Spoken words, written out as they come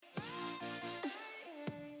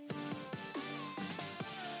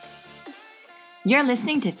You're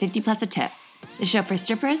listening to 50 Plus a Tip, the show for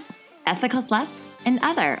strippers, ethical sluts, and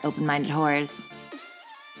other open-minded whores.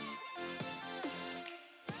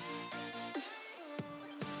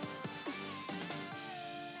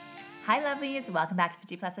 Hi, lovelies. Welcome back to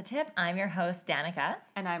 50 Plus a Tip. I'm your host, Danica.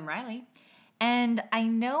 And I'm Riley. And I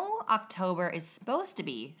know October is supposed to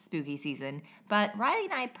be spooky season, but Riley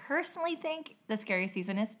and I personally think the scary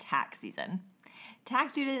season is tax season.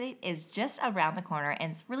 Tax due date is just around the corner,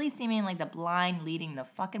 and it's really seeming like the blind leading the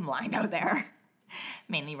fucking blind out there.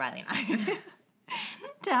 Mainly Riley and I.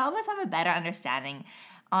 To help us have a better understanding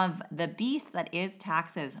of the beast that is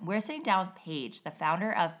taxes, we're sitting down with Paige, the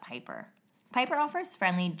founder of Pypr. Pypr offers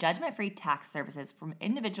friendly, judgment-free tax services from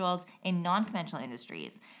individuals in non-conventional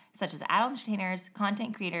industries, such as adult entertainers,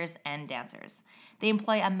 content creators, and dancers. They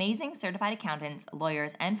employ amazing certified accountants,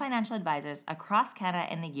 lawyers, and financial advisors across Canada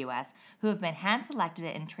and the US who have been hand-selected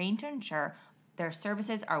and trained to ensure their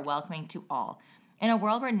services are welcoming to all. In a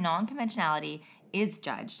world where non-conventionality is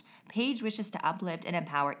judged, Paige wishes to uplift and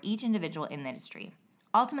empower each individual in the industry.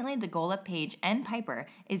 Ultimately, the goal of Paige and Pypr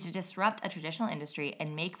is to disrupt a traditional industry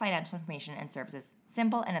and make financial information and services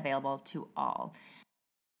simple and available to all.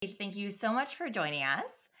 Paige, thank you so much for joining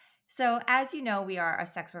us. So, as you know, we are a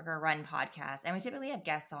sex worker run podcast, and we typically have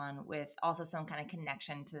guests on with also some kind of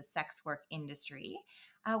connection to the sex work industry.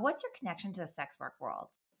 What's your connection to the sex work world?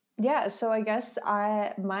 Yeah, so I guess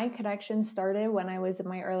my connection started when I was in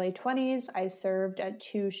my early 20s. I served at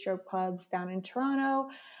 2 strip clubs down in Toronto,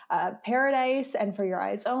 Paradise and For Your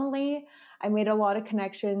Eyes Only. I made a lot of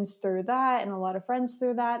connections through that and a lot of friends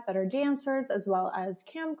through that are dancers, as well as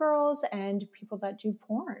cam girls and people that do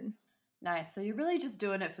porn. Nice. So you're really just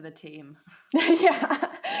doing it for the team. Yeah,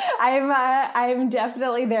 I'm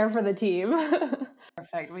definitely there for the team.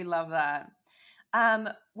 Perfect. We love that.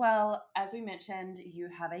 Well, as we mentioned, you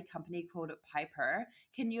have a company called Pypr.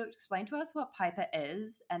 Can you explain to us what Pypr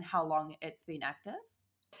is and how long it's been active?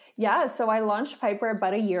 Yeah, so I launched Pypr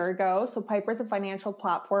about a year ago. So Pypr is a financial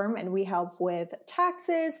platform, and we help with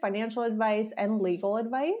taxes, financial advice, and legal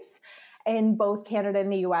advice in both Canada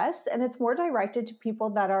and the US. And it's more directed to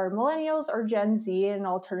people that are millennials or Gen Z in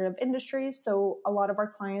alternative industries. So a lot of our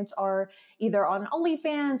clients are either on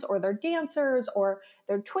OnlyFans, or they're dancers, or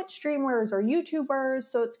they're Twitch streamers or YouTubers.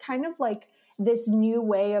 So it's kind of like this new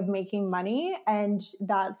way of making money. And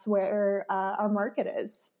that's where our market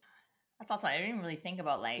is. That's also, I didn't even really think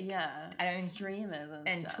about streamers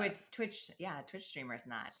and stuff. Twitch streamers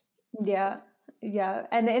not. Yeah.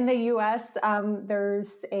 And in the US,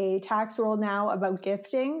 there's a tax rule now about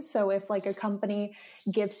gifting. So if like a company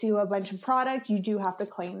gifts you a bunch of product, you do have to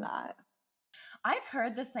claim that. I've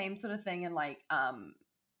heard the same sort of thing in like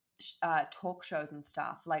talk shows and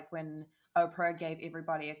stuff. Like when Oprah gave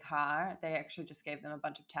everybody a car, they actually just gave them a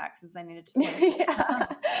bunch of taxes they needed to pay.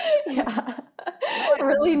 Yeah.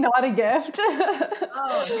 Really not a gift.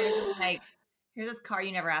 Oh, here's this car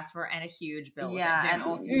you never asked for and a huge bill. Yeah, and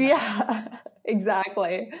also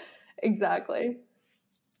exactly.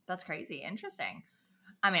 That's crazy. Interesting.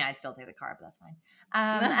 I mean, I'd still take the car, but that's fine.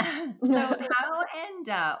 So how and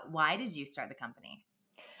why did you start the company?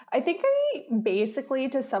 I think basically,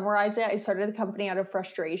 to summarize it, I started the company out of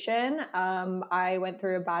frustration. I went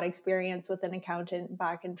through a bad experience with an accountant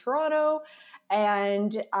back in Toronto,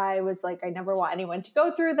 and I was like, I never want anyone to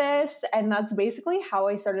go through this. And that's basically how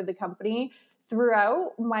I started the company.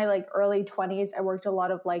 Throughout my like early 20s, I worked a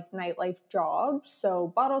lot of like nightlife jobs.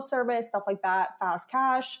 So bottle service, stuff like that, fast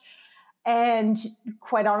cash. And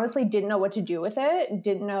quite honestly, didn't know what to do with it.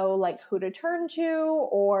 Didn't know like who to turn to,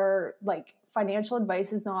 or like financial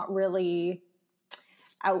advice is not really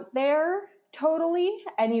out there totally.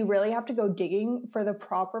 And you really have to go digging for the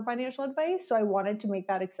proper financial advice. So I wanted to make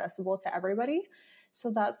that accessible to everybody.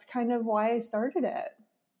 So that's kind of why I started it.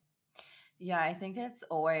 Yeah, I think it's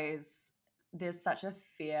always, there's such a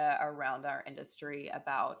fear around our industry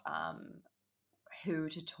about who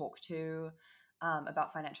to talk to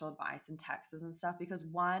about financial advice and taxes and stuff, because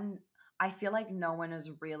one, I feel like no one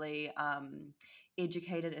is really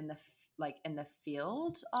educated in the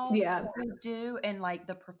field of what we do in like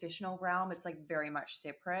the professional realm. It's like very much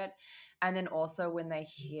separate. And then also when they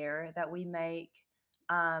hear that we make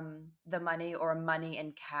the money or money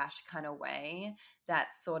in cash kind of way,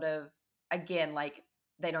 that's sort of, again, like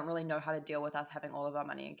they don't really know how to deal with us having all of our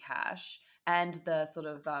money in cash and the sort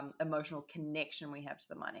of emotional connection we have to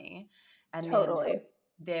the money. And totally.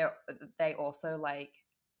 Then they also like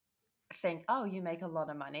think, oh, you make a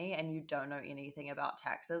lot of money and you don't know anything about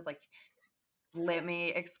taxes. Like, let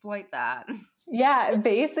me exploit that. Yeah,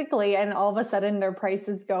 basically. And all of a sudden their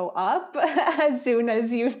prices go up as soon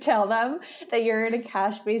as you tell them that you're in a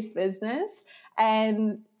cash-based business.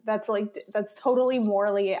 And That's totally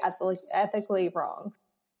morally, ethically wrong.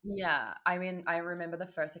 Yeah, I mean, I remember the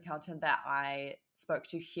first accountant that I spoke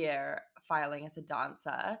to here filing as a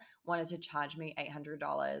dancer wanted to charge me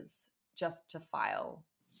 $800 just to file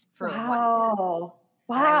for 1 year. Wow.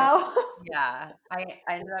 And I went, Wow. yeah, I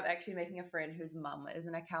ended up actually making a friend whose mum is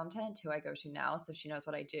an accountant who I go to now, so she knows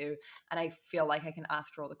what I do, and I feel like I can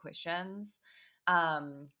ask her all the questions.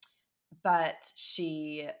 Um, but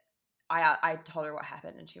I told her what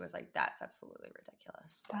happened, and she was like, "That's absolutely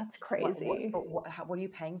ridiculous. Like, That's crazy. what are you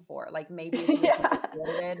paying for? Like, maybe if you Yeah.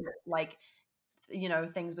 audited, like,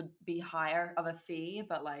 things would be higher of a fee,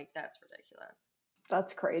 but like, that's ridiculous."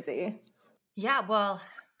 That's crazy. Yeah, well,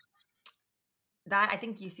 that I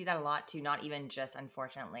think you see that a lot too, not even just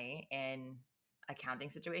unfortunately in accounting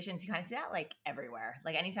situations. You kind of see that like everywhere.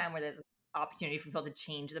 Like anytime where there's an opportunity for people to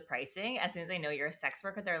change the pricing, as soon as they know you're a sex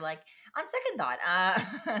worker, they're like, on second thought,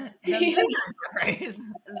 The please change that price.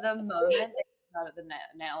 the moment they got at the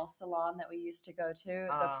nail salon that we used to go to, the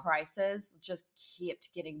Oh. prices just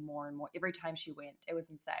kept getting more and more every time she went. It was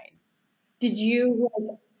insane. Did you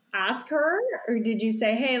like ask her, or did you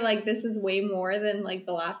say, "Hey, like this is way more than like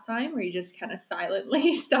the last time," or you just kind of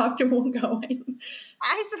silently stopped going?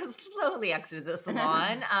 I slowly exited the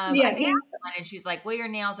salon. I Yeah. think I asked one, and she's like, "Well, your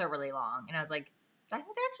nails are really long," and I was like, "I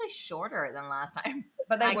think they're actually shorter than last time."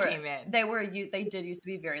 But I came in. they did used to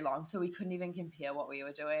be very long, so we couldn't even compare what we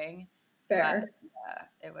were doing. Fair. But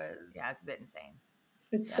yeah, it was. Yeah, it's a bit insane.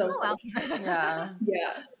 It's Yeah. so Oh well. Yeah.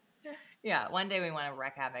 Yeah. Yeah, one day we want to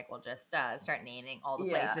wreak havoc. We'll just start naming all the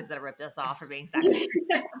Yeah. places that have ripped us off for being sexy.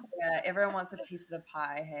 Yeah, everyone wants a piece of the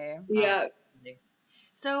pie, hey? Yeah.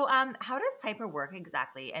 So, how does Pypr work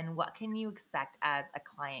exactly, and what can you expect as a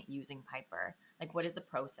client using Pypr? Like, what does the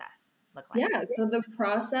process look like? Yeah, so the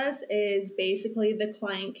process is basically the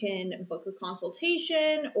client can book a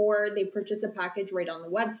consultation or they purchase a package right on the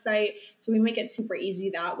website. So we make it super easy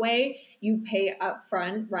that way. You pay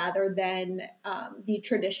upfront rather than the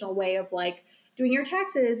traditional way of like doing your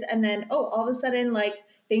taxes and then, oh, all of a sudden, like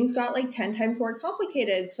things got like 10 times more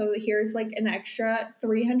complicated. So here's like an extra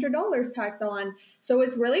 $300 tacked on. So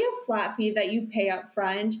it's really a flat fee that you pay up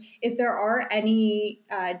front. If there are any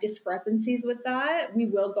discrepancies with that, we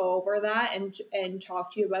will go over that and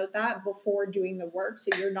talk to you about that before doing the work,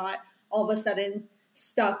 so you're not all of a sudden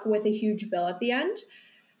stuck with a huge bill at the end.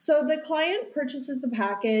 So the client purchases the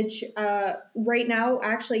package. Right now,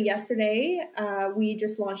 actually, yesterday, we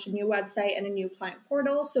just launched a new website and a new client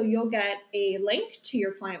portal. So you'll get a link to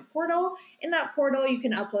your client portal. In that portal, you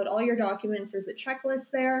can upload all your documents. There's a checklist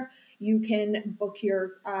there. You can book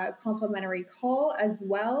your complimentary call as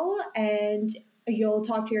well, and you'll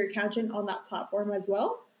talk to your accountant on that platform as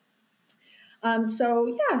well.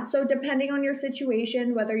 So depending on your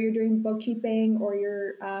situation, whether you're doing bookkeeping or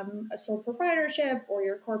you're a sole proprietorship or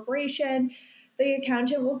your corporation, the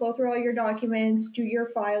accountant will go through all your documents, do your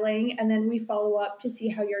filing, and then we follow up to see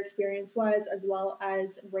how your experience was, as well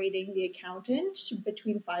as rating the accountant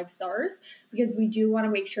between 5 stars, because we do want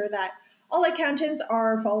to make sure that all accountants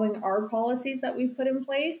are following our policies that we've put in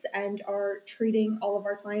place and are treating all of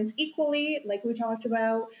our clients equally, like we talked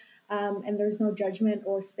about. And there's no judgment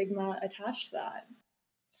or stigma attached to that.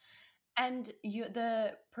 And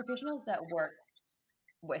the professionals that work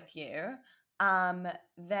with you,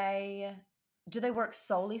 they do they work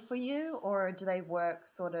solely for you, or do they work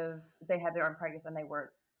sort of they have their own practice and they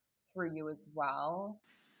work through you as well?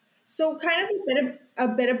 So kind of a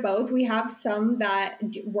bit of both. We have some that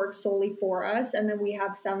work solely for us, and then we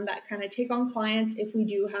have some that kind of take on clients if we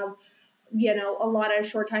do have a lot of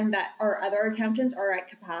short time that our other accountants are at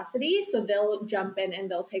capacity, so they'll jump in and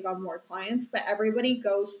they'll take on more clients. But everybody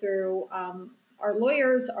goes through our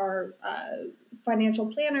lawyers, our financial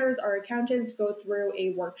planners, our accountants go through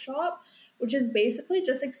a workshop, which is basically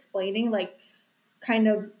just explaining like kind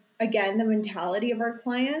of again the mentality of our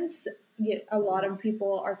clients. A lot of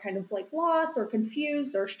people are kind of like lost or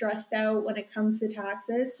confused or stressed out when it comes to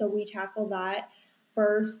taxes, so we tackle that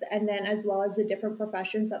first, and then as well as the different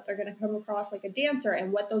professions that they're going to come across, like a dancer,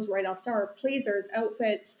 and what those write-offs are, blazers,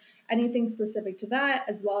 outfits, anything specific to that,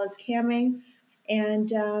 as well as camming. And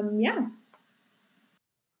yeah.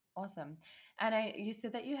 Awesome. And you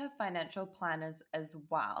said that you have financial planners as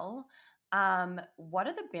well. What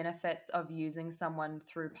are the benefits of using someone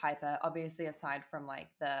through Pypr? Obviously, aside from like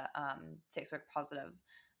the sex work positive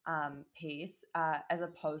piece, as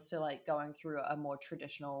opposed to like going through a more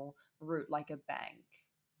traditional route like a bank.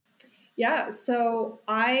 Yeah, so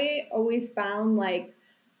I always found like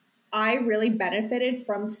I really benefited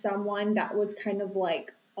from someone that was kind of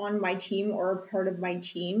like on my team or a part of my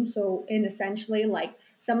team. So in essentially like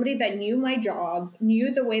somebody that knew my job,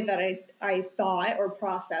 knew the way that I thought or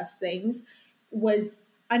processed things, was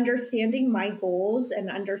understanding my goals and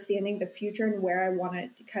understanding the future and where I want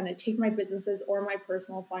to kind of take my businesses or my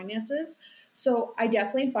personal finances. So I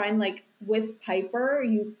definitely find like with Pypr,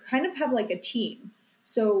 you kind of have like a team.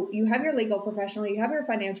 So you have your legal professional, you have your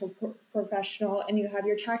financial professional, and you have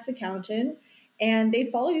your tax accountant, and they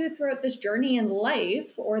follow you throughout this journey in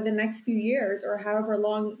life or the next few years or however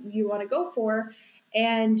long you want to go for.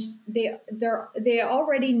 And they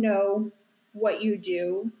already know what you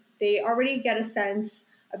do. They already get a sense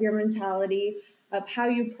of your mentality, of how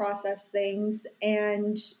you process things,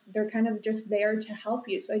 and they're kind of just there to help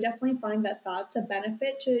you. So I definitely find that that's a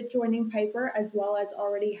benefit to joining Pypr, as well as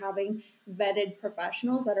already having vetted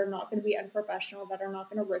professionals that are not going to be unprofessional, that are not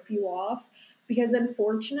going to rip you off. Because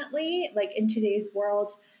unfortunately, like in today's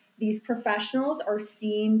world, these professionals are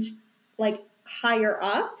seen like higher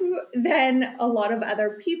up than a lot of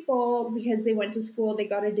other people because they went to school, they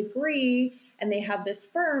got a degree, and they have this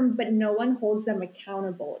firm, but no one holds them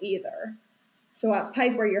accountable either. So at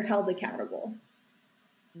Pypr, you're held accountable.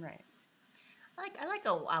 Right. I like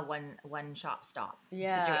a one shop stop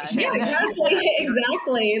Yeah. situation. Yeah, exactly.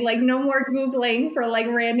 Exactly. Like no more Googling for like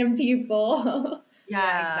random people.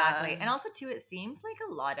 Yeah, exactly. And also too, it seems like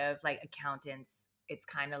a lot of like accountants, it's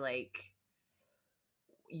kind of like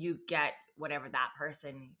you get whatever that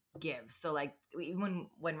person gives. So like when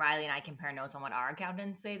Riley and I compare notes on what our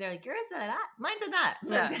accountants say, they're like, yours said that, mine said that.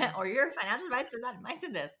 Yeah. Or your financial advice said that, mine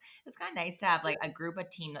said this. It's kind of nice to have like a group, a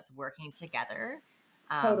team that's working together.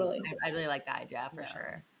 Totally. I really like that idea for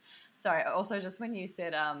sure. Sorry, also just when you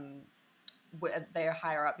said they're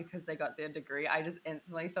higher up because they got their degree, I just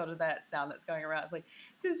instantly thought of that sound that's going around. It's like,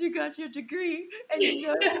 since you got your degree and you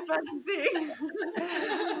know the fucking thing.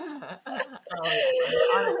 Oh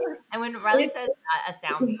yes. And when Riley says a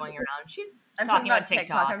sound's going around, she's I'm talking about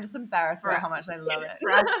TikTok. I'm just embarrassed about how much I love it.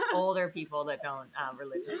 For us older people that don't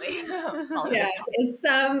religiously follow Yeah,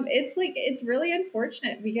 TikTok. it's really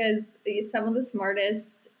unfortunate because some of the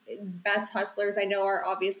smartest, best hustlers I know are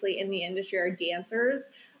obviously in the industry are dancers,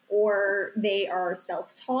 or they are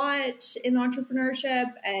self-taught in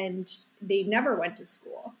entrepreneurship and they never went to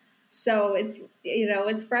school. So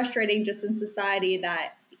it's frustrating just in society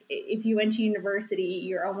that if you went to university,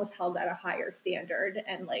 you're almost held at a higher standard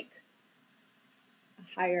and like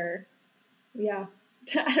a higher, yeah.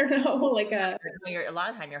 I don't know, like a lot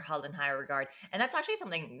of time you're held in higher regard. And that's actually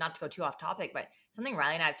something, not to go too off topic, but something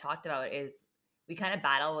Riley and I have talked about is we kind of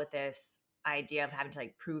battle with this idea of having to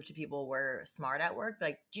like prove to people we're smart at work.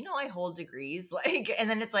 Like, do you know I hold degrees? Like, and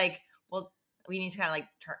then it's like, well, we need to kind of like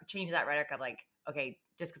change that rhetoric of like, okay,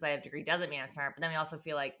 just because I have a degree doesn't mean I'm smart. But then we also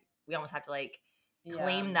feel like we almost have to like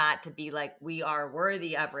claim that to be like, we are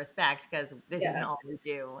worthy of respect because this isn't all we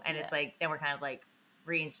do. And it's like, then we're kind of like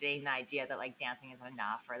reinstating the idea that like dancing isn't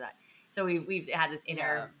enough or that. So we've had this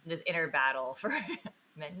inner battle for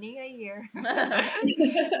many a year.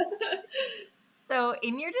 So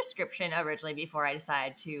in your description originally, before I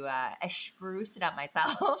decided to spruce it up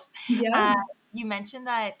myself, you mentioned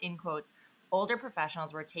that, in quotes, older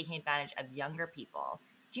professionals were taking advantage of younger people.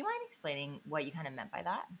 Do you mind explaining what you kind of meant by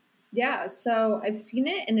that? Yeah, so I've seen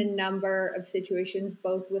it in a number of situations,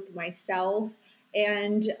 both with myself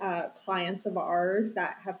and clients of ours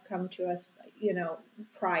that have come to us,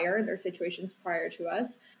 their situations prior to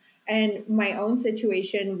us. And my own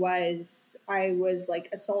situation was I was like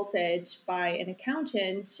assaulted by an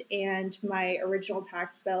accountant, and my original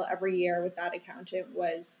tax bill every year with that accountant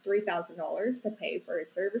was $3,000 to pay for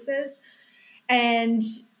his services. And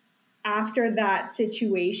after that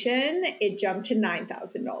situation, it jumped to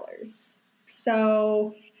 $9,000.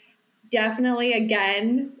 So definitely,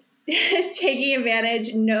 again, taking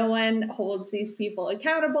advantage. No one holds these people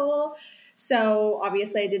accountable. So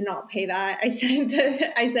obviously I did not pay that. I sent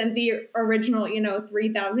the original,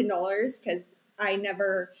 $3,000 because I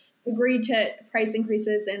never agreed to price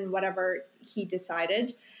increases and whatever he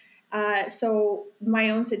decided. So my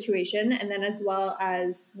own situation, and then as well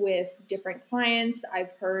as with different clients,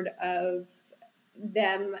 I've heard of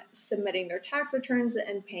them submitting their tax returns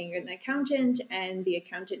and paying an accountant, and the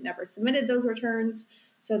accountant never submitted those returns.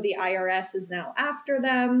 So the IRS is now after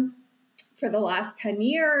them for the last 10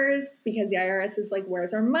 years because the IRS is like,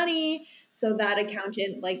 where's our money? So that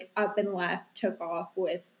accountant like up and left took off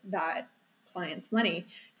with that client's money.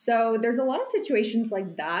 So there's a lot of situations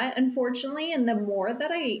like that, unfortunately. And the more that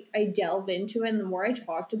I delve into it and the more I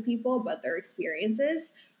talk to people about their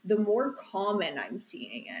experiences, the more common I'm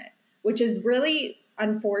seeing it, which is really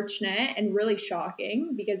unfortunate and really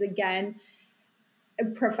shocking because, again,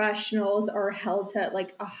 professionals are held to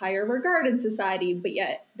like a higher regard in society, but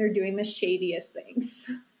yet they're doing the shadiest things.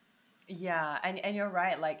 Yeah, and you're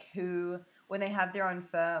right. Like, who, when they have their own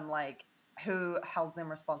firm, like, who holds them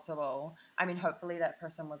responsible? I mean, hopefully that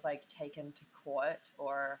person was like taken to court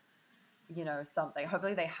or, something.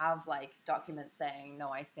 Hopefully they have like documents saying, no,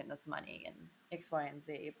 I sent this money and X, Y, and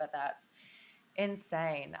Z. But that's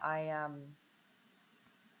insane.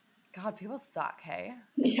 God, people suck, hey?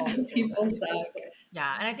 In all Yeah, these people businesses. suck.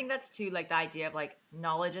 Yeah, and I think that's too like the idea of like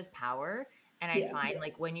knowledge is power. And I Yeah. find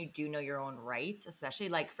like when you do know your own rights, especially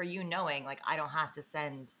like for you knowing like I don't have to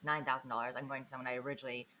send $9,000, I'm going to someone I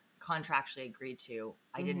originally contractually agreed to.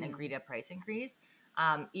 I didn't agree to a price increase.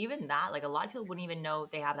 Even that, like a lot of people wouldn't even know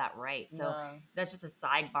they have that right. So No. that's just a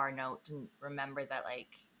sidebar note to remember that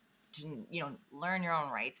like to learn your own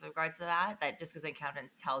rights with regards to that. That just because the accountant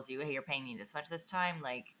tells you, hey, you're paying me this much this time,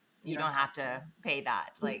 like you don't have to pay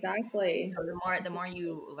that. Like Exactly. so the more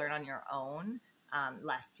you learn on your own,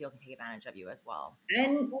 less people can take advantage of you as well.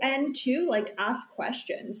 And too, like ask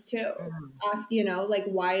questions too. Ask, like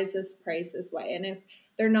why is this price this way? And if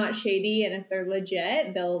they're not shady and if they're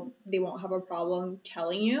legit, they won't have a problem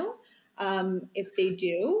telling you. If they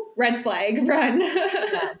do, red flag, run.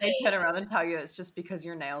 Yeah, they turn around and tell you it's just because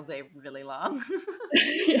your nails are really long.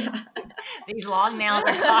 Yeah. These long nails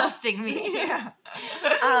are costing me.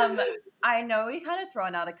 I know we kind of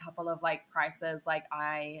thrown out a couple of like prices. Like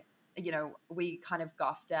we kind of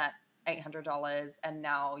guffed at $800, and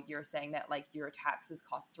now you're saying that like your taxes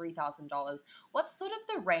cost $3,000. What's sort of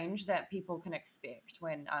the range that people can expect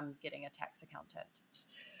when getting a tax accountant?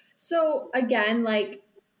 So again, like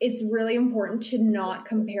it's really important to not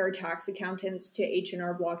compare tax accountants to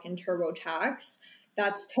H&R Block and TurboTax.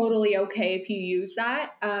 That's totally okay if you use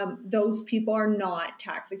that. Those people are not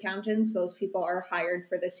tax accountants. Those people are hired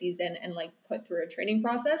for the season and like put through a training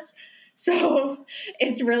process. So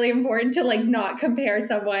it's really important to like not compare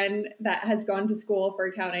someone that has gone to school for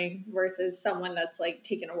accounting versus someone that's like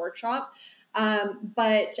taken a workshop.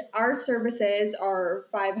 But our services are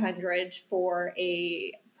 $500 for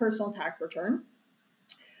a personal tax return.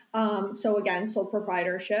 So again, sole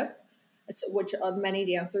proprietorship, which many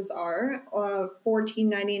dancers are,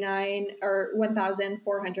 $1,499 or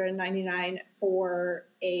 $1,499 for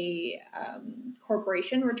a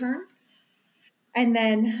corporation return. And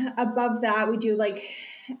then above that, we do like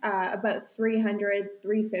about 300,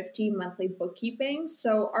 350 monthly bookkeeping.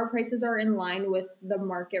 So our prices are in line with the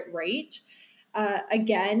market rate.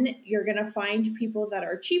 Again, you're going to find people that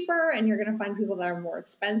are cheaper and you're going to find people that are more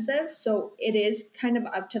expensive. So it is kind of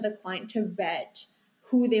up to the client to vet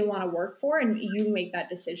who they want to work for, and you make that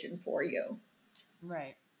decision for you.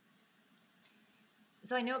 Right.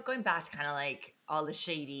 So I know going back to kind of like all the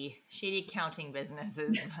shady accounting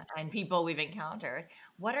businesses and people we've encountered,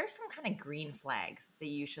 what are some kind of green flags that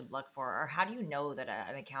you should look for? Or how do you know that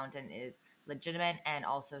an accountant is legitimate and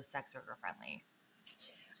also sex worker friendly?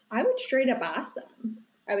 I would straight up ask them.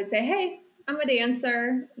 I would say, hey, I'm a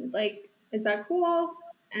dancer. Like, is that cool?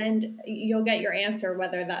 And you'll get your answer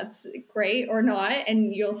whether that's great or not.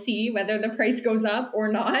 And you'll see whether the price goes up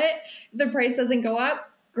or not. If the price doesn't go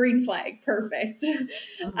up, green flag, perfect.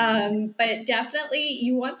 But definitely,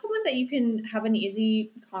 you want someone that you can have an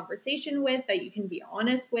easy conversation with, that you can be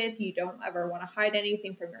honest with. You don't ever want to hide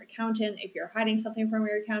anything from your accountant. If you're hiding something from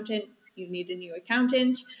your accountant, you need a new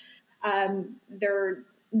accountant.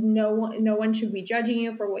 No one should be judging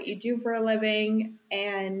you for what you do for a living,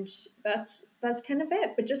 and that's kind of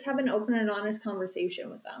it. But just have an open and honest conversation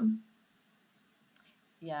with them.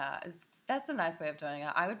 Yeah, that's a nice way of doing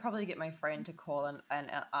it. I would probably get my friend to call and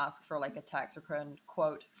ask for like a tax return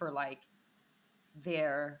quote for like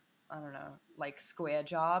their, I don't know, like square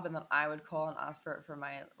job, and then I would call and ask for it for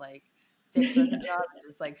my like sex worker job and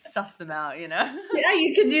just like suss them out, Yeah,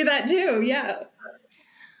 you could do that too. Yeah.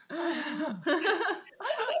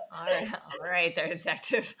 All right, there,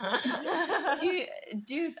 detective. I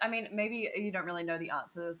mean, maybe you don't really know the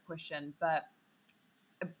answer to this question, but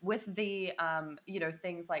with the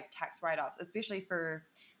things like tax write-offs, especially for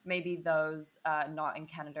maybe those not in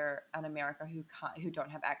Canada and America who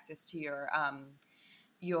don't have access to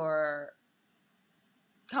your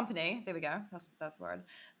company. There we go. That's the word.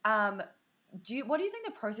 What do you think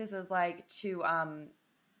the process is like to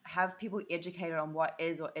have people educated on what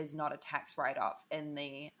is or is not a tax write-off in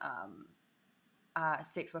the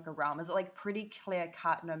sex worker realm? Is it like pretty clear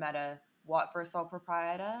cut no matter what for a sole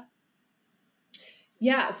proprietor?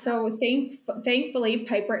 Yeah, so thankfully,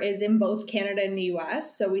 Pypr is in both Canada and the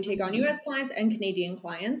US. So we take on US clients and Canadian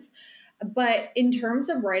clients. But in terms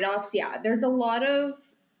of write offs, yeah, there's a lot of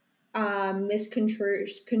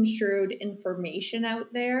misconstrued information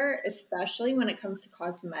out there, especially when it comes to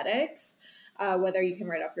cosmetics, whether you can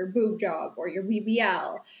write off your boob job or your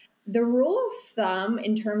BBL. The rule of thumb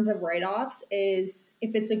in terms of write-offs is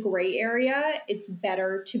if it's a gray area, it's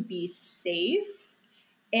better to be safe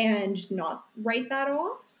and not write that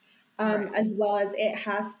off, Right. as well as it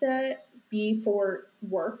has to be for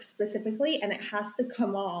work specifically, and it has to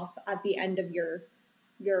come off at the end of your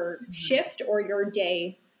shift or your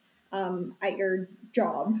day at your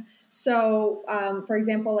job. So, for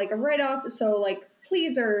example, like a write off, so like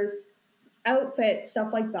pleasers, outfits,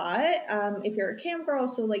 stuff like that. If you're a cam girl,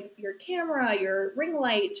 so like your camera, your ring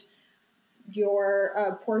light,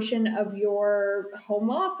 your portion of your home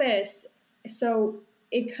office. So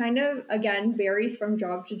it kind of, again, varies from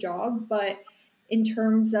job to job. But in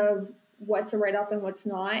terms of what's a write off and what's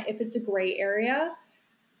not, if it's a gray area,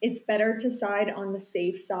 it's better to side on the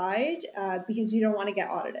safe side because you don't want to get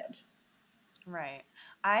audited. Right.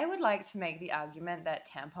 I would like to make the argument that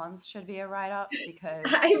tampons should be a write-off because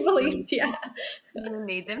I believe, yeah. you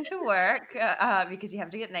need them to work because you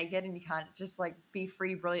have to get naked and you can't just like be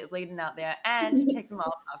free bleeding out there and take them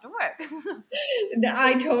off after work.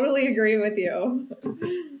 I totally agree with you.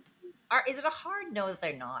 Is it a hard no that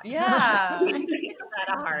they're not? Yeah. Is that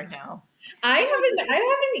a hard no? I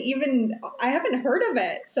haven't heard of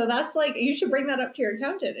it. So that's like, you should bring that up to your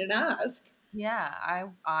accountant and ask. Yeah,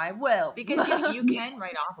 I will. Because you can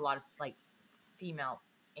write off a lot of like female,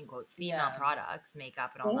 in quotes, female products,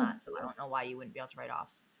 makeup and all that. So I don't know why you wouldn't be able to write off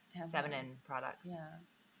feminine products. Yeah.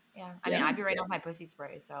 Yeah. I mean, I'd be writing off my pussy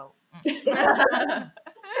spray. So,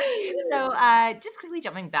 just quickly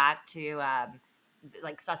jumping back to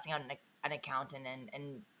like sussing out an accountant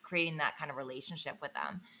and creating that kind of relationship with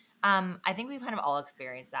them. I think we've kind of all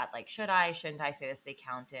experienced that. Like, shouldn't I say this to the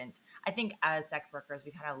accountant? I think as sex workers,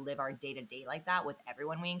 we kind of live our day to day like that with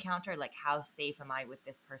everyone we encounter. Like, how safe am I with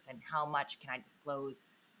this person? How much can I disclose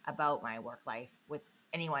about my work life with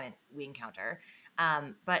anyone we encounter?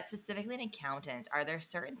 But specifically an accountant, are there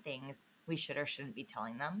certain things we should or shouldn't be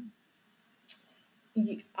telling them?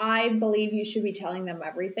 I believe you should be telling them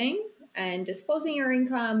everything and disclosing your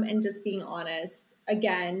income and just being honest.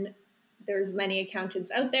 Again, there's many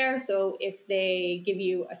accountants out there, so if they give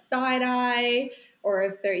you a side eye or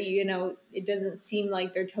if they're, it doesn't seem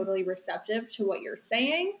like they're totally receptive to what you're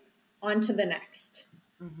saying, on to the next.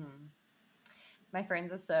 Mm-hmm. My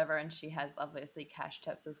friend's a server and she has obviously cash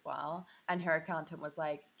tips as well. And her accountant was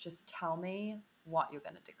like, just tell me what you're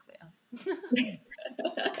going to declare.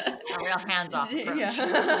 A real hands-off approach. Yeah.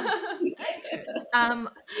 Kind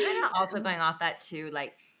of also going off that too,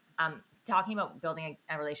 like talking about building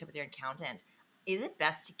a relationship with your accountant. Is it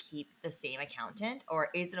best to keep the same accountant, or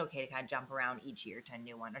is it okay to kind of jump around each year to a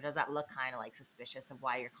new one, or does that look kind of like suspicious of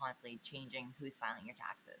why you're constantly changing who's filing your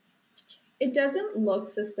taxes? It doesn't look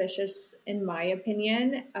suspicious, in my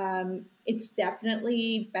opinion. It's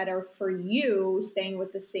definitely better for you staying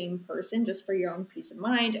with the same person just for your own peace of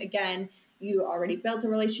mind. Again, you already built a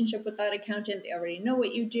relationship with that accountant. They already know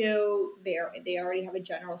what you do. They already have a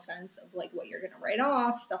general sense of like what you're going to write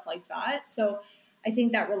off, stuff like that. So I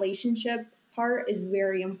think that relationship part is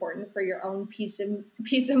very important for your own peace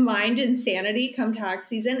of mind and sanity come tax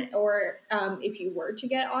season, or if you were to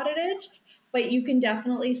get audited. But you can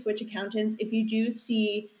definitely switch accountants if you do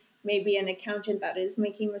see maybe an accountant that is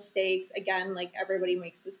making mistakes. Again, like everybody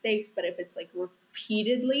makes mistakes, but if it's like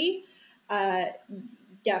repeatedly,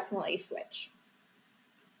 definitely switch.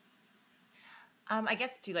 I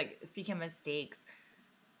guess to like speaking of mistakes,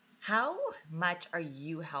 how much are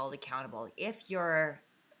you held accountable if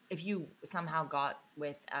you somehow got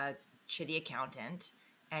with a shitty accountant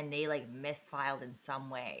and they like misfiled in some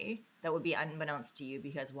way that would be unbeknownst to you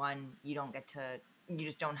because one, you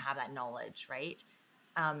just don't have that knowledge, right?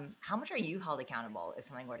 How much are you held accountable if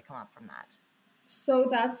something were to come up from that? So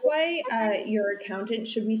that's why your accountant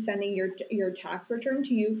should be sending your tax return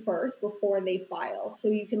to you first before they file. So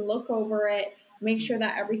you can look over it, make sure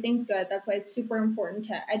that everything's good. That's why it's super important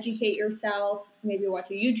to educate yourself, maybe watch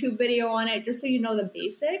a YouTube video on it, just so you know the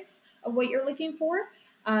basics of what you're looking for.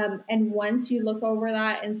 And once you look over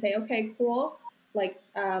that and say, okay, cool, like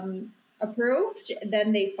approved,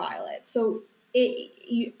 then they file it. So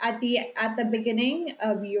at the beginning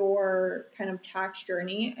of your kind of tax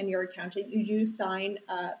journey and your accountant, you do sign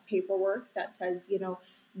paperwork that says,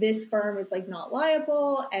 this firm is like not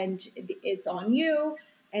liable and it's on you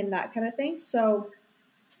and that kind of thing. So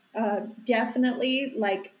definitely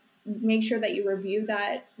like make sure that you review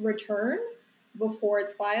that return before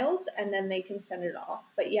it's filed and then they can send it off.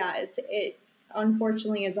 But yeah, it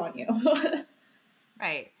unfortunately is on you.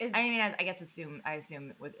 Right. I mean, I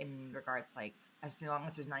assume within regards, like, as long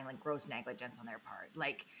as there's nothing like gross negligence on their part,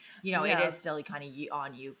 like, it is still kind of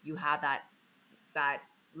on you. You have that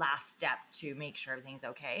last step to make sure everything's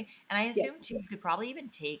okay. And I assume too, you could probably even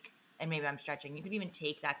take, and maybe I'm stretching, you could even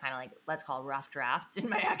take that kind of like, let's call rough draft in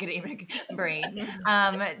my academic brain,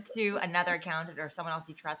 to another accountant or someone else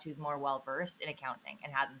you trust who's more well versed in accounting,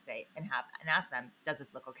 and have them say and ask them, does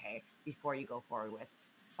this look okay, before you go forward with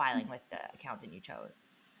filing with the accountant you chose.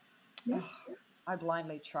 I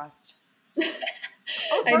blindly trust. I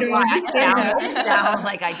don't want to sound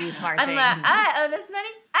like I do smart things. Like, I owe this money.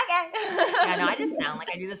 Okay. Yeah, no, I just sound like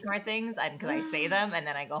I do the smart things because I say them, and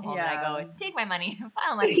then I go home and I go, take my money,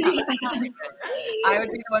 file my account. I would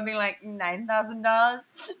be the one being like, $9,000.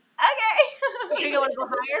 Okay. Do you want to go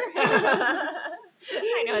higher?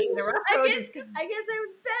 I know it's the rough road. I guess I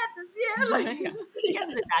was bad this year. I guess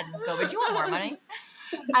it's been bad since COVID. Do you want more money?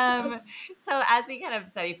 So as we kind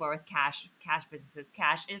of said before with cash businesses,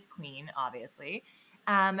 cash is queen, obviously.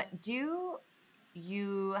 Do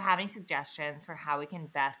you have any suggestions for how we can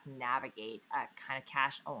best navigate a kind of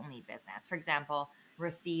cash only business? For example,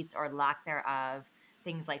 receipts or lack thereof,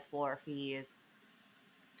 things like floor fees.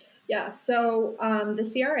 Yeah, so the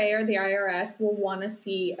CRA or the IRS will want to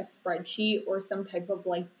see a spreadsheet or some type of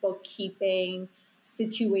like bookkeeping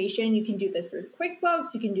situation. You can do this through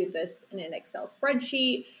QuickBooks. You can do this in an Excel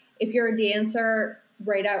spreadsheet. If you're a dancer,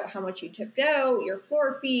 write out how much you tipped out, your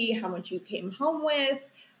floor fee, how much you came home with,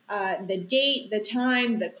 the date, the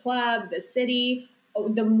time, the club, the city.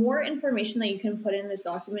 The more information that you can put in this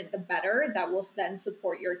document, the better. That will then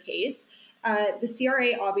support your case. The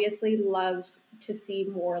CRA obviously loves to see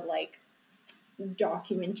more like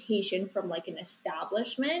documentation from like an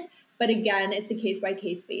establishment. But again, it's a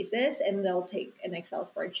case-by-case basis, and they'll take an Excel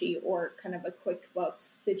spreadsheet or kind of a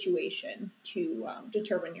QuickBooks situation to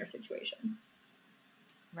determine your situation.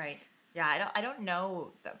 Right. Yeah, I don't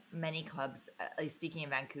know that many clubs, at least speaking in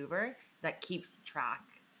Vancouver, that keeps track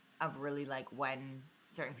of really like when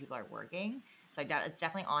certain people are working. So it's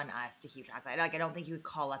definitely on us to keep track of that. Like, I don't think you would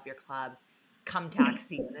call up your club come tax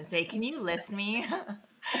season and say, can you list me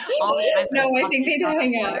all the time? No, I think they'd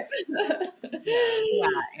hang up.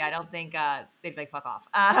 Yeah, I don't think they'd be like, fuck off.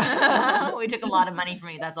 We took a lot of money from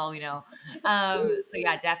you. That's all we know. So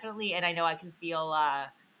yeah, definitely. And I know I can feel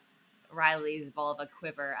Riley's vulva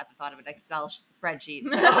quiver at the thought of an Excel spreadsheet.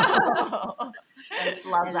 So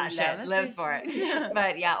loves that shit. Lives for it.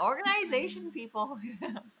 But yeah, organization, people.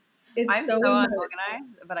 I'm so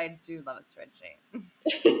unorganized, but I do love a spreadsheet.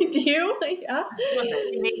 Do you? Yeah.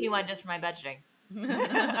 You make me one just for my budgeting.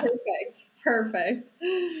 Perfect.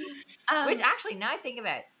 Which actually, now I think of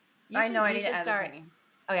it, I need to start.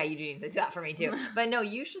 Oh yeah, you do need to do that for me too. But no,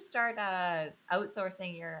 you should start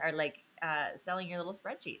outsourcing selling your little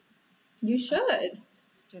spreadsheets. You should.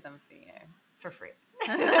 Let's do them for you for free.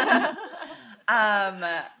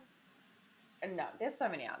 No, there's so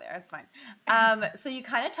many out there. It's fine. So you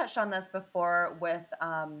kind of touched on this before with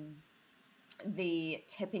the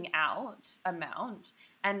tipping out amount,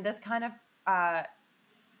 and this kind of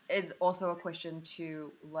is also a question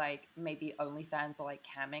to like maybe OnlyFans or like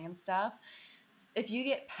camming and stuff. If you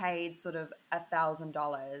get paid sort of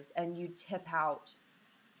 $1,000 and you tip out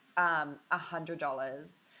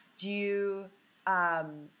 $100, do you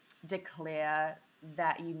declare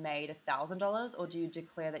that you made $1,000, or do you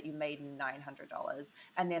declare that you made $900?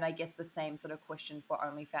 And then I guess the same sort of question for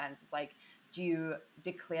OnlyFans is like, do you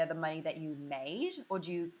declare the money that you made, or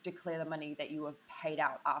do you declare the money that you were paid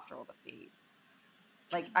out after all the fees?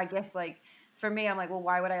 Like, I guess like for me, I'm like, well,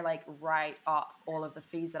 why would I like write off all of the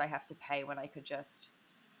fees that I have to pay when I could just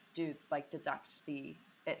do like deduct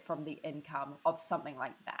it from the income of something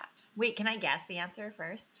like that? Wait, can I guess the answer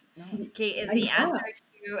first? No. Okay, is the answer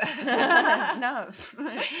to no?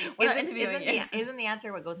 Isn't the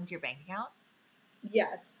answer what goes into your bank account?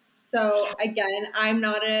 Yes. So again, I'm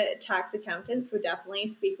not a tax accountant, so definitely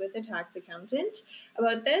speak with a tax accountant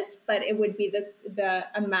about this, but it would be the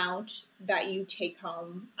amount that you take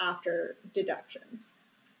home after deductions.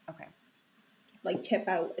 Okay. Like tip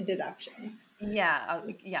out deductions. Yeah.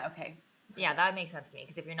 Okay. Yeah, that makes sense to me,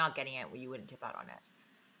 because if you're not getting it, you wouldn't tip out on it.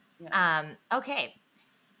 Yeah. Okay.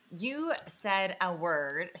 You said a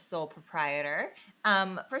word, sole proprietor.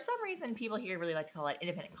 For some reason, people here really like to call it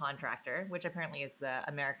independent contractor, which apparently is the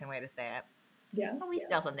American way to say it. Yeah. But we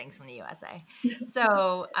steal some things from the USA.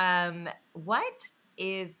 So what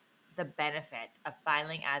is the benefit of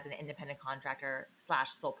filing as an independent contractor /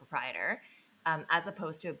 sole proprietor as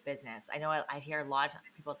opposed to a business? I know I hear a lot of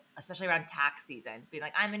people, especially around tax season, being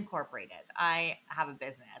like, I'm incorporated. I have a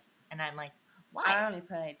business. And I'm like, Why? I only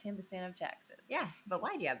pay 10% of taxes. Yeah, but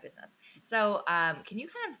why do you have business? So, can you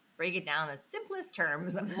kind of break it down in the simplest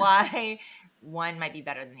terms why one might be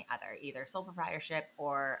better than the other, either sole proprietorship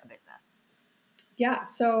or a business? Yeah,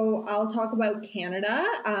 so I'll talk about Canada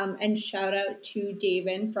and shout out to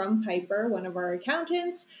David from Pypr, one of our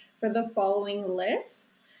accountants, for the following list.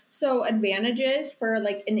 So advantages for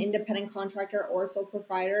like an independent contractor or sole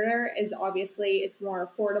proprietor is obviously it's more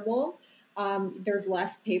affordable. There's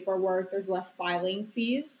less paperwork, there's less filing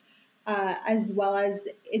fees, as well as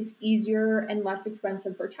it's easier and less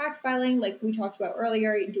expensive for tax filing. Like we talked about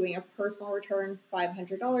earlier, doing a personal return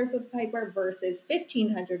 $500 with Pypr versus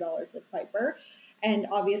 $1,500 with Pypr. And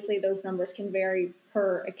obviously, those numbers can vary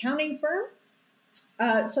per accounting firm.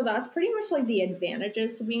 So that's pretty much like the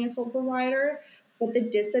advantages to being a sole proprietor. But the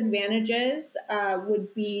disadvantages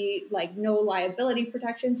would be like no liability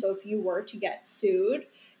protection. So if you were to get sued,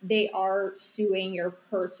 they are suing your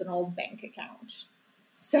personal bank account.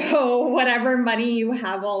 So whatever money you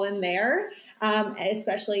have all in there,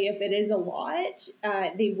 especially if it is a lot,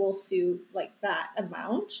 they will sue like that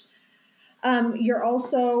amount. You're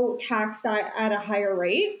also taxed at a higher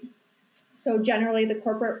rate. So generally, the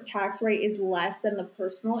corporate tax rate is less than the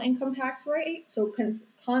personal income tax rate. So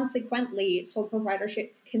consequently, sole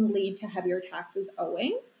proprietorship can lead to heavier taxes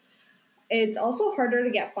owing. It's also harder to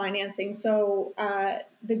get financing. So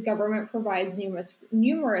the government provides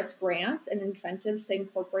numerous grants and incentives to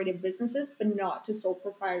incorporated businesses, but not to sole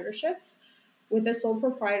proprietorships. With a sole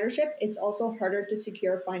proprietorship, it's also harder to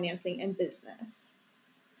secure financing in business.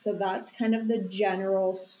 So that's kind of the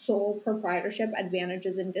general sole proprietorship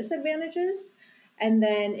advantages and disadvantages. And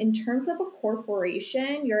then in terms of a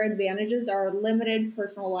corporation, your advantages are limited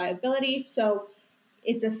personal liability. So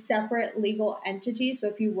it's a separate legal entity. So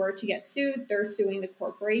if you were to get sued, they're suing the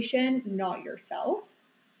corporation, not yourself.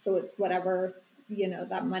 So it's whatever,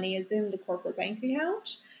 that money is in the corporate bank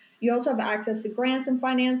account. You also have access to grants and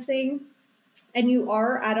financing, and you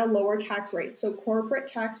are at a lower tax rate. So corporate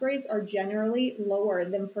tax rates are generally lower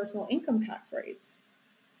than personal income tax rates.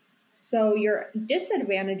 So your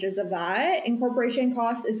disadvantages of that, incorporation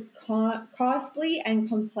cost is costly and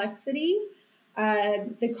complexity.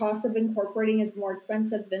 The cost of incorporating is more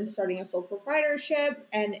expensive than starting a sole proprietorship,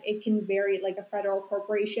 and it can vary. Like a federal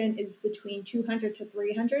corporation is between 200 to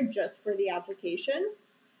 300 just for the application.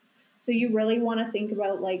 So you really want to think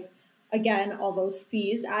about again, all those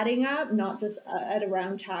fees adding up, not just at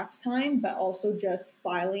around tax time, but also just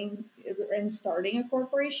filing and starting a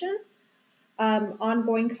corporation.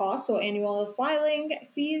 Ongoing costs, so annual filing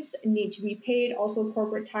fees need to be paid. Also,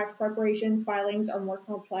 corporate tax preparation filings are more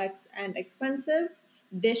complex and expensive.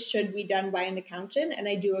 This should be done by an accountant, and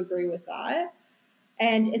I do agree with that.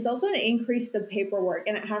 And it's also an increase the paperwork,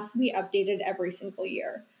 and it has to be updated every single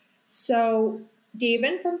year. So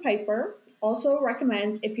David from Pypr also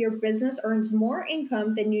recommends if your business earns more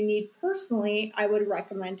income than you need personally, I would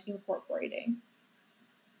recommend incorporating.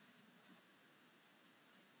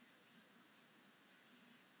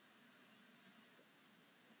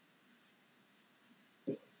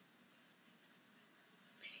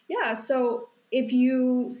 Yeah, so if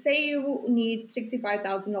you say you need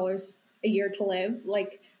 $65,000 a year to live,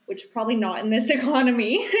 which probably not in this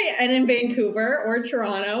economy and in Vancouver or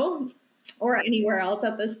Toronto or anywhere else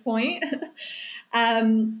at this point,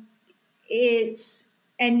 um, it's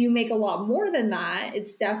and you make a lot more than that,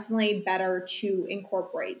 it's definitely better to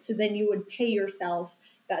incorporate. So then you would pay yourself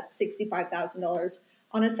that $65,000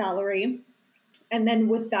 on a salary. And then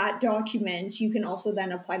with that document, you can also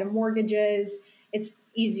then apply to mortgages. It's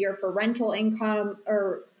easier for rental income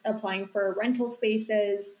or applying for rental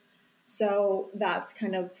spaces. So that's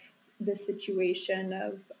kind of the situation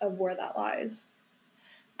of where that lies.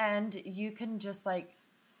 And you can just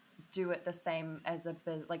do it the same as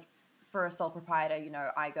for a sole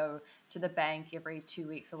proprietor, I go to the bank every 2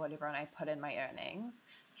 weeks or whatever and I put in my earnings.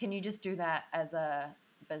 Can you just do that as a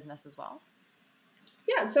business as well?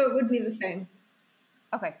 Yeah, so it would be the same.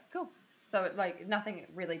 Okay, cool. So nothing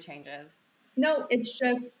really changes. No, it's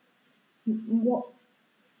just more,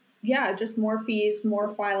 yeah, just more fees, more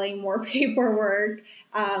filing, more paperwork,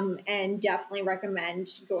 and definitely recommend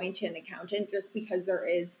going to an accountant just because there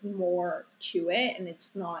is more to it and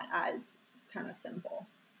it's not as kind of simple.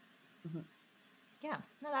 Mm-hmm. Yeah,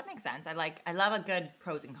 no, that makes sense. I love a good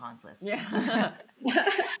pros and cons list. Yeah.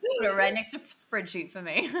 Put it right next to spreadsheet for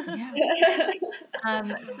me. Yeah.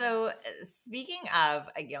 So speaking of,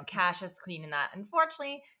 cash is queen in that.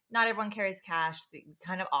 Unfortunately, not everyone carries cash. They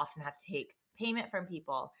kind of often have to take payment from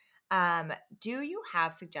people. Do you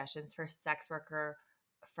have suggestions for sex worker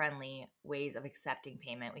friendly ways of accepting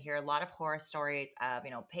payment? We hear a lot of horror stories of,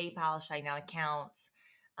 PayPal shutting down accounts.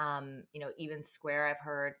 Even Square, I've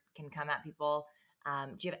heard, can come at people.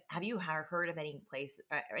 Have you heard of any places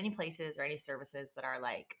or any services that are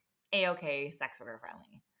like A-OK sex worker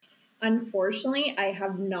friendly? Unfortunately, I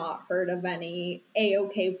have not heard of any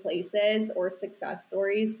A-OK places or success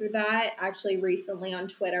stories through that. Actually, recently on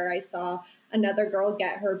Twitter, I saw another girl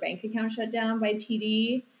get her bank account shut down by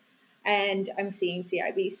TD. And I'm seeing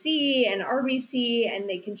CIBC and RBC, and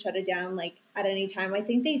they can shut it down like at any time. I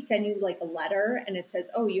think they send you like a letter and it says,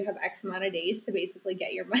 oh, you have X amount of days to basically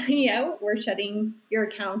get your money out. We're shutting your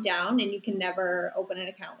account down and you can never open an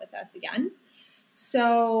account with us again.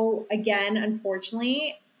 So again,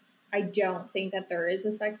 unfortunately, I don't think that there is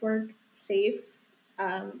a sex work safe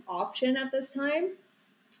option at this time.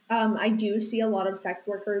 I do see a lot of sex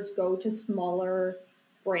workers go to smaller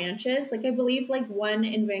branches. Like I believe like one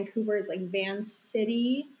in Vancouver is like Van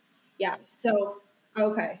City. Yeah. So,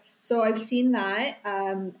 okay. So I've seen that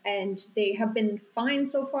and they have been fine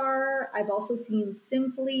so far. I've also seen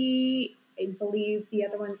Simply, I believe the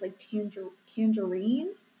other one's like Tangerine,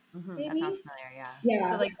 That sounds maybe. familiar, yeah. Yeah.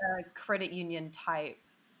 So like a credit union type.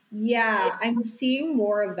 Yeah, I'm seeing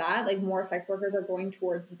more of that. Like more sex workers are going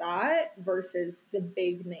towards that versus the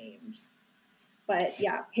big names. But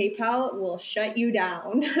yeah, PayPal will shut you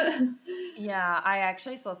down. Yeah, I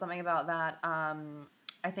actually saw something about that.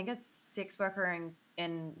 I think a sex worker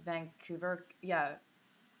in Vancouver. Yeah,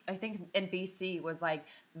 I think in BC was like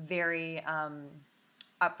very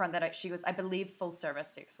upfront that she was, I believe, full service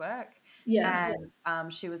sex work. Yeah.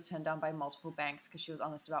 And she was turned down by multiple banks because she was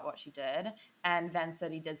honest about what she did. And Van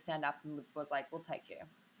City did stand up and was like, "We'll take you."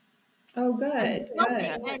 Oh, good. I'll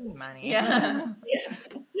Good. take any money. Yeah. Yeah.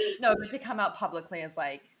 No, but to come out publicly as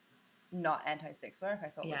like not anti-sex work, I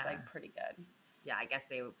thought was Yeah. like pretty good. Yeah, I guess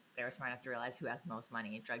they were smart enough to realize who has the most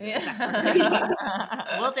money, drug Yeah. sex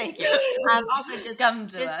workers. We'll take you. Also, just Come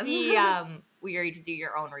to us. be weary to do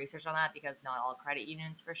your own research on that because not all credit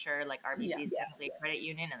unions for sure. Like RBC is technically a credit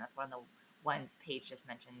union, and that's one of the ones Paige just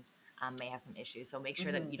mentioned may have some issues. So make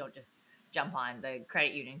sure that you don't just jump on the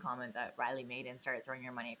credit union comment that Riley made and start throwing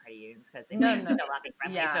your money at credit unions because they might still not be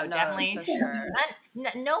friendly. Yeah, so no, definitely, for sure.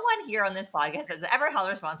 no one here on this podcast is ever held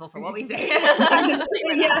responsible for what we say. Yeah.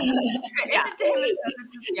 Entertainment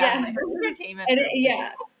purposes. Yeah. Entertainment. And purposes.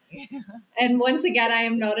 yeah. And once again, I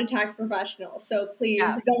am not a tax professional. So please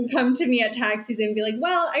don't come to me at tax season and be like,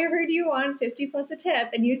 well, I heard you on 50 plus a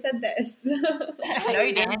tip and you said this. No,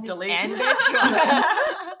 you didn't. Delete.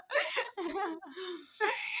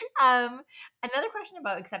 Another question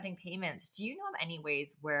about accepting payments. Do you know of any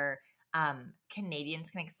ways where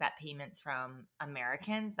Canadians can accept payments from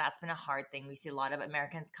Americans? That's been a hard thing. We see a lot of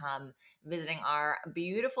Americans come visiting our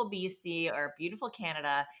beautiful BC or beautiful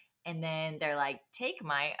Canada, and then they're like, take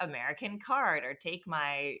my American card or take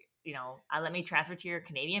my, let me transfer to your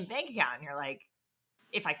Canadian bank account. And you're like,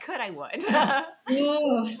 if I could, I would.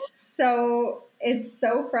 Oh, so it's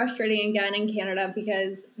so frustrating again in Canada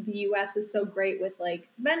because the US is so great with like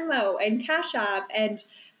Venmo and Cash App and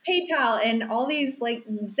PayPal and all these like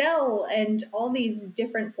Zelle and all these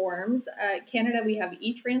different forms. Canada, we have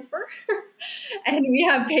e-transfer and we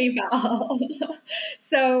have PayPal.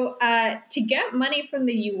 So to get money from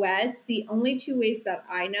the US, the only two ways that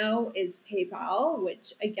I know is PayPal,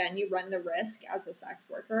 which again, you run the risk as a sex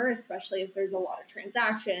worker, especially if there's a lot of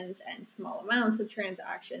transactions and small amounts of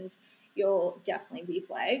transactions, you'll definitely be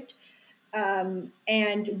flagged. And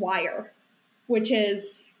Wire, which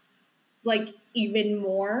is like even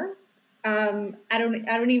more. I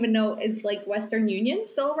don't even know, is like Western Union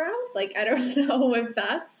still around? Like I don't know if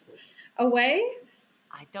that's a way.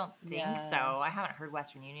 I don't think so. I haven't heard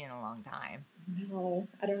Western Union in a long time. No,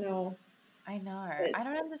 I don't know. I know. But I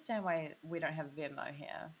don't understand why we don't have Venmo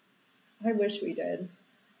here. I wish we did.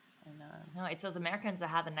 I know. No, it's those Americans that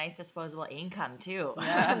have the nice disposable income too.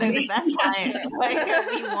 Yeah. They're the best clients. Like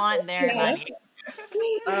we want their money.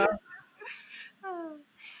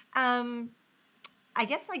 I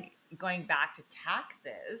guess like going back to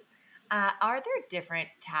taxes, are there different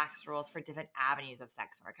tax rules for different avenues of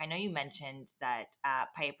sex work? I know you mentioned that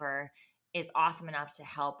Pypr is awesome enough to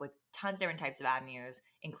help with tons of different types of avenues,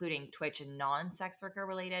 including Twitch and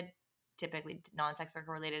typically non-sex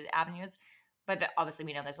worker related avenues. But obviously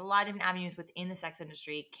we know there's a lot of different avenues within the sex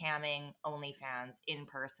industry, camming, OnlyFans,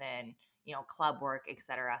 in-person, club work,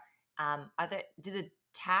 etc. Do the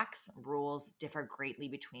tax rules differ greatly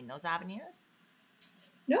between those avenues?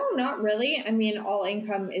 No, not really. I mean, all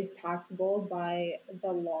income is taxable by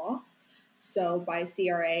the law, so by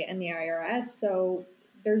CRA and the IRS. So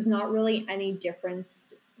there's not really any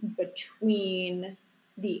difference between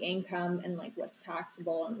the income and like what's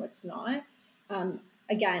taxable and what's not.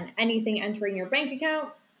 Again, anything entering your bank account,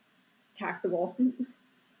 taxable.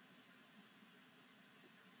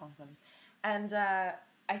 Awesome. And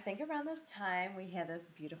I think around this time we hear this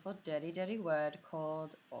beautiful, dirty, dirty word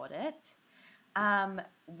called audit.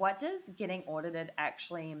 What does getting audited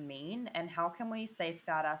actually mean, and how can we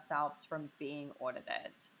safeguard ourselves from being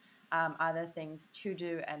audited? Are there things to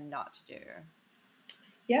do and not to do?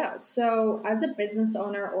 Yeah, so as a business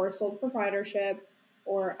owner or sole proprietorship,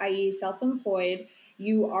 or i.e., self employed,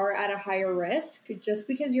 you are at a higher risk just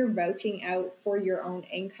because you're vouching out for your own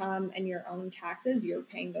income and your own taxes, you're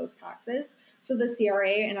paying those taxes. So the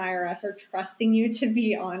CRA and IRS are trusting you to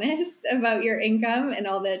be honest about your income and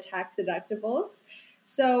all the tax deductibles.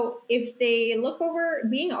 So if they look over,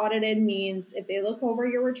 being audited means if they look over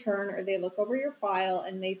your return or they look over your file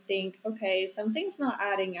and they think, okay, something's not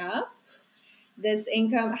adding up, this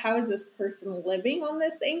income, how is this person living on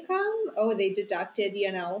this income? Oh, they deducted,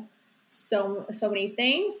 so many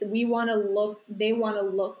things. They want to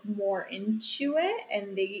look more into it,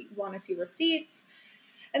 and they want to see receipts,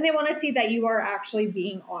 and they want to see that you are actually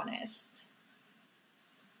being honest.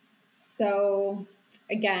 So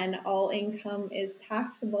again, all income is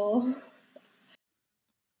taxable.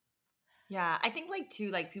 Yeah, I think like too,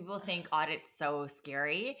 like people think audit's so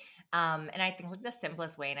scary. And I think like the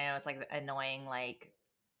simplest way, and I know it's like annoying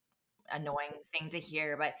thing to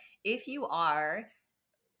hear, but if you are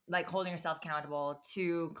like holding yourself accountable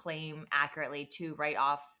to claim accurately, to write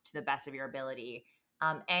off to the best of your ability,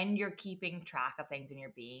 and you're keeping track of things and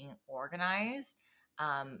you're being organized,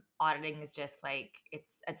 auditing is just like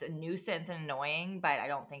it's a nuisance and annoying, but I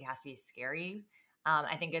don't think it has to be scary.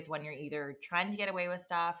 I think it's when you're either trying to get away with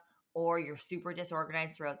stuff or you're super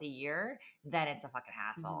disorganized throughout the year, then it's a fucking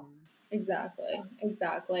hassle.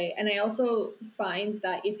 Exactly. And I also find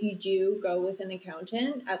that if you do go with an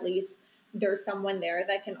accountant, at least there's someone there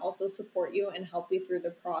that can also support you and help you through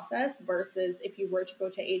the process versus if you were to go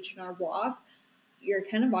to H&R Block, you're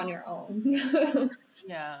kind of on your own.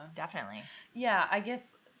 Yeah. Definitely. Yeah, I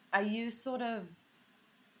guess, are you sort of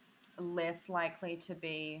less likely to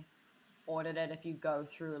be audited if you go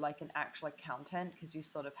through like an actual accountant because you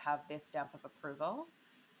sort of have their stamp of approval?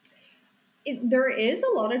 There is a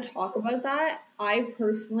lot of talk about that. I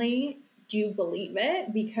personally do believe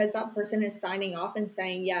it because that person is signing off and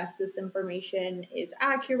saying, yes, this information is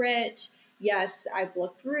accurate. Yes, I've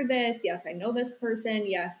looked through this. Yes, I know this person.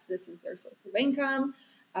 Yes, this is their source of income,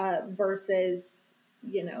 versus,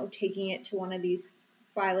 taking it to one of these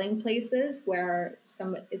filing places where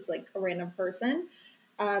it's like a random person.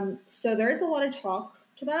 So there is a lot of talk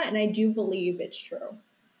to that, and I do believe it's true.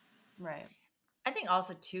 Right. I think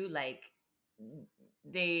also too, like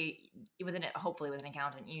they hopefully with an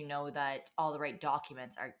accountant, you know that all the right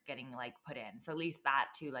documents are getting like put in. So at least that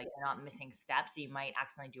too, like you're not missing steps that you might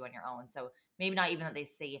accidentally do on your own. So maybe not even that they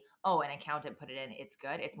say, oh, an accountant put it in, it's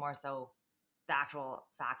good. It's more so the actual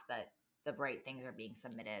fact that the right things are being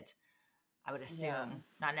submitted. I would assume, Yeah.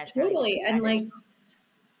 not necessarily just Totally. And like, credit.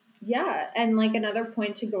 yeah, and like another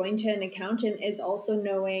point to going to an accountant is also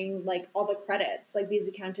knowing like all the credits. Like these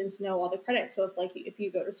accountants know all the credits. So if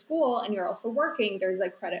you go to school and you're also working, there's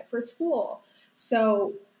like credit for school.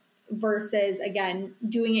 So versus again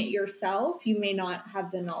doing it yourself, you may not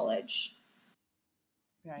have the knowledge.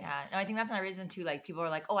 Right. Yeah, no, I think that's another reason too. Like people are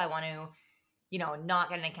like, oh, I want to, not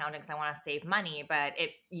get an accountant because I want to save money, but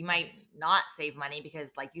you might not save money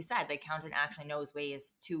because, like you said, the accountant actually knows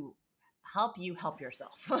ways to help you help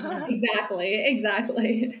yourself. Exactly.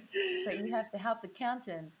 But you have to help the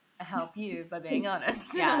accountant help you by being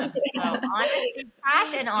honest. Yeah. So honesty,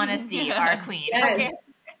 cash, and honesty are queen. Yes.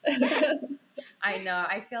 Okay. I know.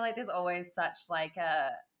 I feel like there's always such like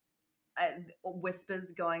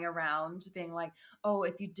whispers going around being like, oh,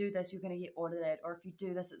 if you do this you're going to get audited, or if you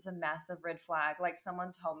do this it's a massive red flag. Like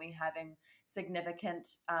someone told me having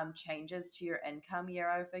significant changes to your income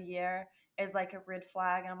year over year is like a red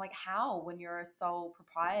flag, and I'm like, how, when you're a sole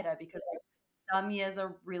proprietor? Because like some years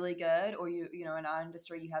are really good, or you know, in our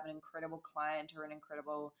industry you have an incredible client or an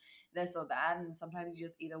incredible this or that, and sometimes you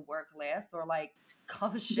just either work less or like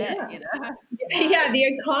club shit, Yeah. you know. Yeah, the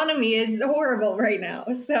economy is horrible right now.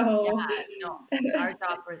 So Our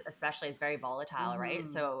job especially is very volatile, right?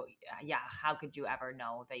 Mhm. So yeah, how could you ever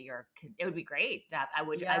know that it would be great. I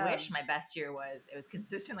Yeah. wish my best year it was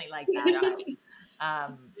consistently like that.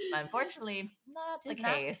 Unfortunately, not the Tis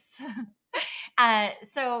not. case.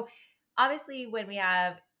 So obviously when we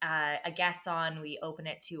have a guest on, we open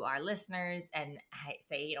it to our listeners and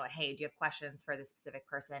say, hey, do you have questions for this specific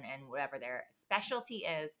person and whatever their specialty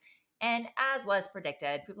is? And as was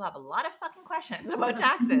predicted, people have a lot of fucking questions about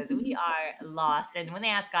taxes. We are lost. And when they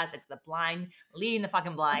ask us, it's the blind leading the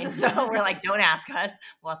fucking blind. So we're like, don't ask us.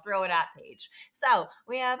 We'll throw it at Paige. So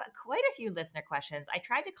we have quite a few listener questions. I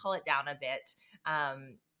tried to cull it down a bit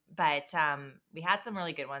But we had some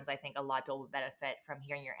really good ones. I think a lot of people would benefit from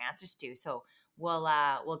hearing your answers to. So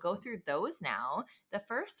we'll go through those now. The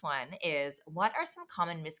first one is, what are some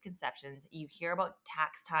common misconceptions you hear about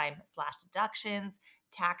tax time / deductions,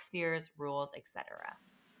 tax fears, rules, etc.?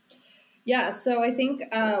 Yeah, so I think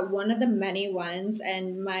one of the many ones,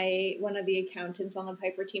 and one of the accountants on the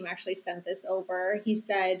Pypr team actually sent this over. He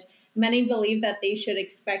said many believe that they should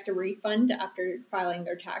expect a refund after filing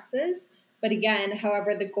their taxes, but again,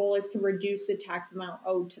 however, the goal is to reduce the tax amount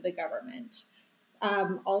owed to the government.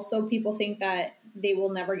 Also, people think that they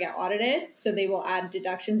will never get audited, so they will add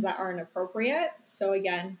deductions that aren't appropriate. So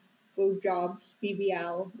again, food jobs,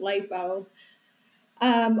 BBL, LIPO.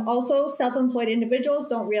 Also, self-employed individuals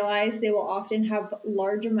don't realize they will often have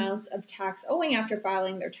large amounts of tax owing after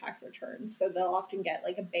filing their tax returns. So they'll often get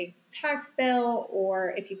like a big tax bill,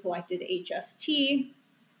 or if you collected HST,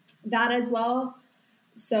 that as well.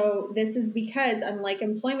 So this is because, unlike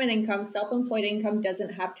employment income, self-employed income doesn't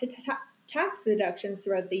have tax deductions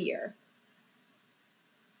throughout the year.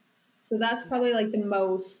 So that's probably like the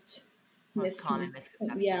most common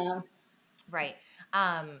misconception. Yeah. Right.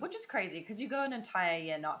 Which is crazy because you go an entire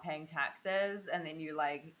year not paying taxes, and then you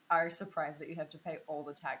like are surprised that you have to pay all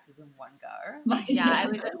the taxes in one go. Like, yeah, I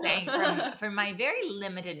was just saying, from my very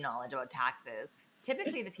limited knowledge about taxes,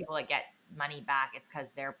 typically the people that get money back, it's because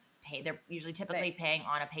they're usually typically paying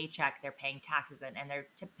on a paycheck. They're paying taxes and they're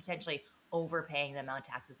potentially overpaying the amount of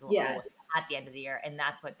taxes they'll owe at the end of the year, and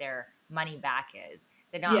that's what their money back is.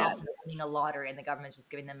 They're not also winning a lottery and the government's just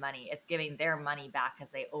giving them money. It's giving their money back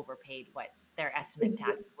because they overpaid what their estimate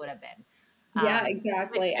taxes would have been. Yeah,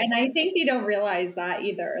 exactly. And I think they don't realize that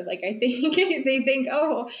either. Like, I think they think,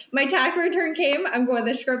 oh, my tax return came, I'm going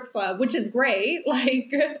to the strip club, which is great.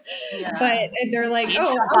 Like, but they're like,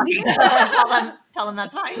 oh, tell them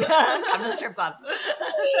that's fine. Come to the strip club.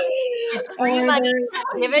 It's free money.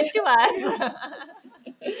 Give it to us.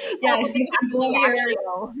 Yes, you can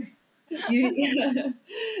blow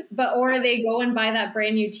but or they go and buy that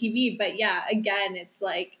brand new TV. But yeah, again, it's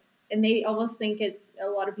like, and they almost think a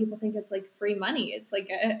lot of people think it's like free money. It's like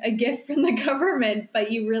a gift from the government,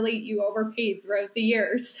 but you overpaid throughout the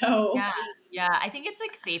year. So yeah, I think it's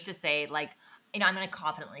like safe to say, like, I'm going to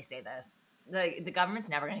confidently say this. The government's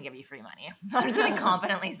never going to give you free money. I'm just going to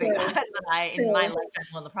confidently say that. In my lifetime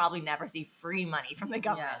will probably never see free money from the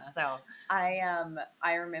government. Yeah. So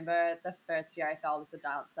I remember the first year I filed as a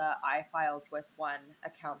dancer, I filed with one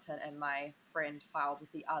accountant and my friend filed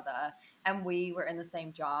with the other, and we were in the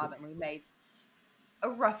same job and we made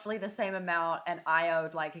roughly the same amount, and I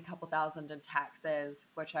owed like a couple thousand in taxes,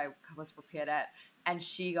 which I was prepared at, and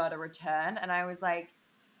she got a return, and I was like,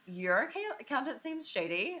 your accountant seems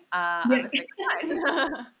shady. I'm a sick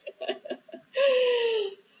fine.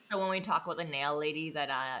 So when we talk about the nail lady that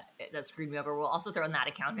screwed me over, we'll also throw in that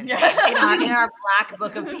accountant in our black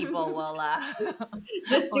book of people. We'll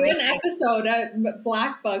just do an episode, a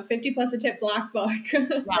black book, 50 plus a tip black book.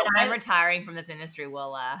 When I'm retiring from this industry,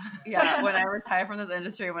 we'll when I retire from this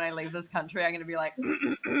industry, when I leave this country, I'm going to be like,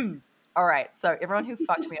 all right, so everyone who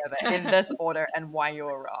fucked me over in this order and why you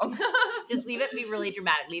were wrong. Just leave it be really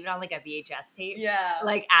dramatic. Leave it on like a VHS tape. Yeah.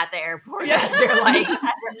 Like at the airport as you're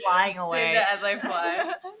flying away. Send it as I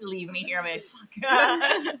fly. Leave me here.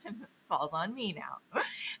 Fuck. Falls on me now.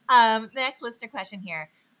 The next listener question here.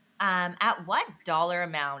 At what dollar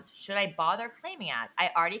amount should I bother claiming at? I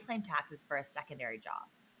already claimed taxes for a secondary job.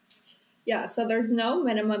 Yeah, so there's no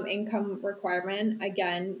minimum income requirement.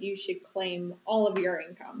 Again, you should claim all of your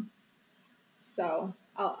income. So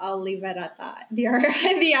I'll leave it at that. The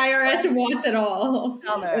IRS wants it all.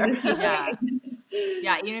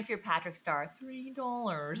 Yeah, even if you're Patrick Star,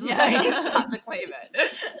 $3. Yeah, you still have to claim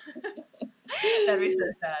it. That'd be so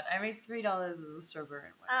sad. I make $3 as a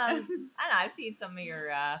stripper. I don't know. I've seen some of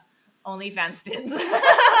your OnlyFans stints.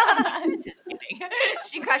 Just kidding.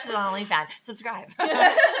 She crushes on OnlyFans. Subscribe.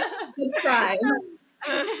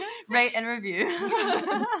 Rate and review.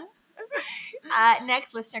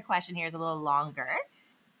 Next listener question here is a little longer.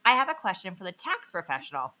 I have a question for the tax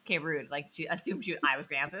professional. Okay, rude. Like, she assumed I was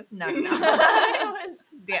going to answer this. No. It was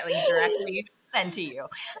directly sent to you.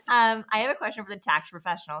 I have a question for the tax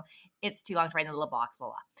professional. It's too long to write in a little box, blah,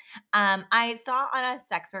 blah. I saw on a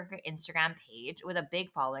sex worker Instagram page with a big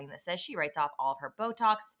following that says she writes off all of her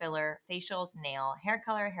Botox, filler, facials, nail, hair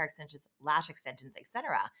color, hair extensions, lash extensions,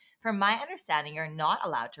 etc. From my understanding, you're not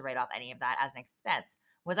allowed to write off any of that as an expense.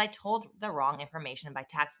 Was I told the wrong information by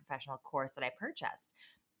tax professional course that I purchased?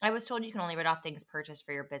 I was told you can only write off things purchased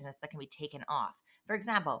for your business that can be taken off. For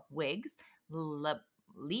example, wigs,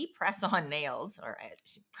 press-on nails, or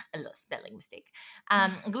a little spelling mistake,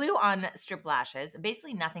 glue on strip lashes,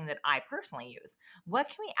 basically nothing that I personally use. What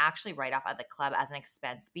can we actually write off at the club as an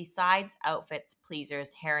expense besides outfits, pleasers,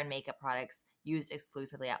 hair and makeup products used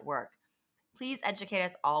exclusively at work? Please educate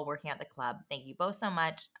us all working at the club. Thank you both so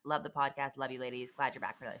much. Love the podcast. Love you, ladies. Glad you're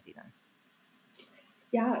back for another season.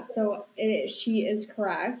 Yeah, so she is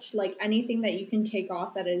correct. Like anything that you can take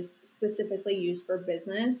off that is specifically used for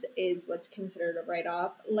business is what's considered a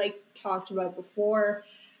write-off. Like talked about before,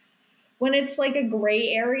 when it's like a gray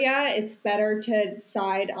area, it's better to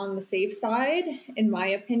side on the safe side, in my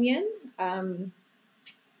opinion.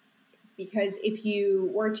 Because if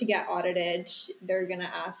you were to get audited, they're going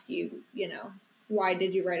to ask you, why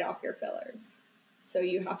did you write off your fillers? So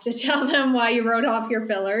you have to tell them why you wrote off your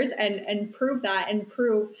fillers and prove that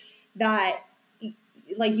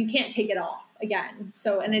like you can't take it off again.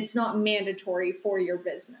 So, and it's not mandatory for your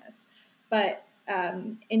business. But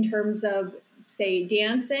in terms of, say,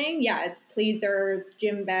 dancing, yeah, it's pleasers,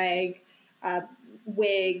 gym bag,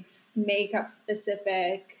 wigs, makeup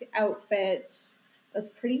specific outfits. That's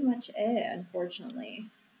pretty much it, unfortunately.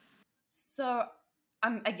 So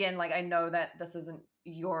again, like, I know that this isn't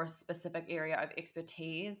your specific area of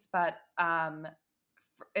expertise, but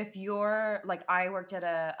if you're like, I worked at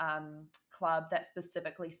a club that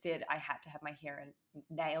specifically said I had to have my hair and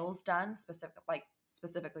nails done,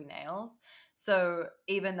 specifically nails. So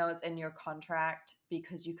even though it's in your contract,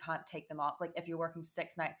 because you can't take them off, like if you're working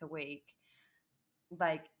 6 nights a week,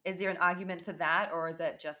 like, is there an argument for that, or is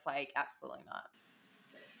it just like absolutely not?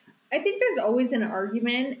 I think there's always an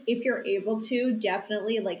argument. If you're able to,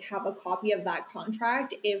 definitely like have a copy of that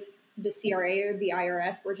contract. If the CRA or the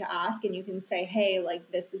IRS were to ask, and you can say, hey, like,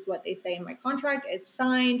 this is what they say in my contract, it's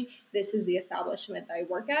signed, this is the establishment that I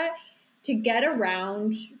work at. To get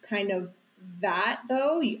around kind of that,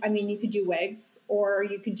 though, I mean, you could do wigs, or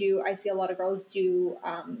you could do, I see a lot of girls do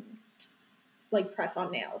like press on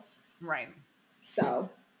nails. Right. So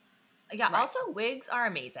yeah, right. Also wigs are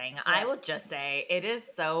amazing. Yeah. I will just say it is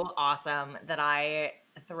so awesome that I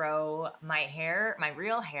throw my hair, my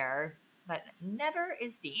real hair, but never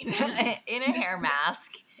is seen in a hair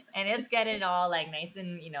mask, and it's getting all like nice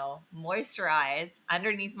and, moisturized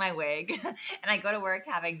underneath my wig. And I go to work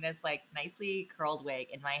having this like nicely curled wig,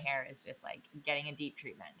 and my hair is just like getting a deep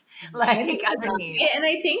treatment. Like underneath. And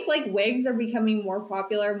I think like wigs are becoming more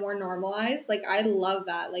popular, more normalized. Like I love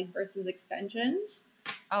that, like versus extensions.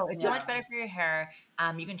 Oh, it's so much better for your hair.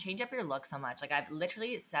 You can change up your look so much. Like I have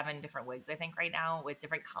literally 7 different wigs, I think, right now with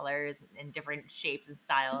different colors and different shapes and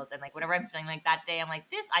styles. And like whatever I'm feeling like that day, I'm like,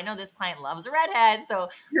 I know this client loves a redhead, so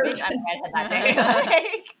bitch, I'm a redhead that day.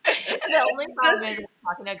 Like, the only problem is, I was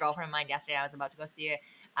talking to a girlfriend of mine yesterday. I was about to go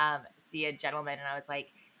see a gentleman, and I was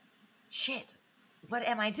like, shit, what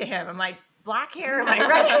am I to him? Am I black hair? Am I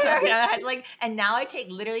red hair? And I had and now I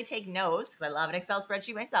literally take notes because I love an Excel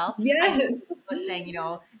spreadsheet myself. Yes. Saying,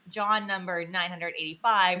 John number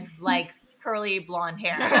 985 likes curly blonde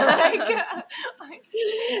hair.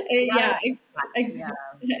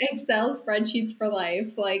 Excel spreadsheets for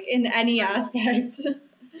life, like in any aspect.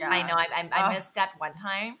 Yeah. I know. I misstepped one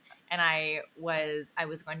time, and I was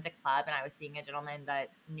going to the club, and I was seeing a gentleman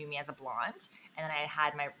that knew me as a blonde, and then I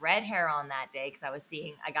had my red hair on that day because I was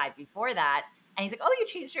seeing a guy before that, and he's like, "Oh, you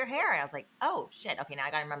changed your hair," and I was like, "Oh shit, okay, now I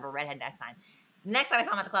gotta remember redhead next time." Next time I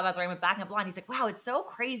saw him at the club, I was wearing black and blonde. He's like, "Wow, it's so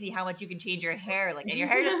crazy how much you can change your hair. Like, and your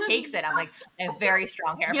hair just takes it." I'm like, "I have very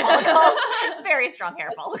strong hair follicles, very strong hair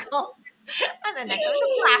follicles." And then next time it's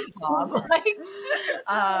a black bob.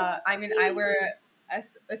 I mean, I wear,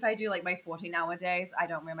 if I do like my 40 nowadays, I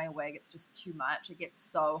don't wear my wig. It's just too much. It gets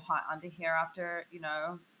so hot under here after,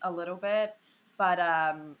 a little bit. But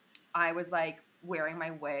I was like wearing my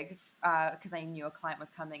wig because I knew a client was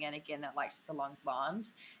coming in again that likes the long blonde,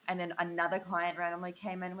 and then another client randomly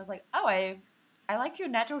came in and was like, "Oh, I like your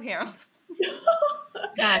natural hair." I was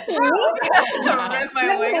like,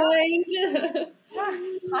 my wig.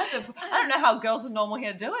 I don't know how girls with normal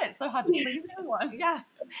hair do it. It's so hard to please everyone. Yeah,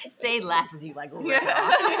 say less as you like rip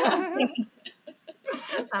off.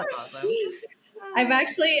 That's awesome. I've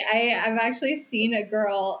actually seen a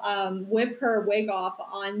girl whip her wig off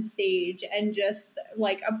on stage, and just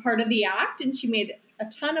like a part of the act, and she made a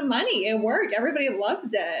ton of money. It worked. Everybody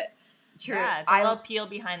loves it. True. Yeah, I'll peel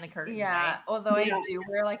behind the curtain. Yeah. Right? Although I do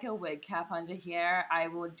wear like a wig cap under here, I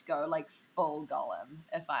would go like full Gollum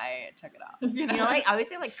if I took it off. Like I always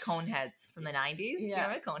say like cone heads from the 90s. Yeah. Do you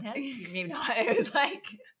remember cone heads? Maybe not. It was like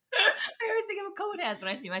I always think of cone heads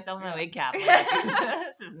when I see myself in a wig cap. Like,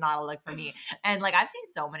 this is not a look for me. And like I've seen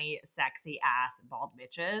so many sexy ass bald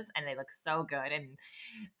bitches, and they look so good, and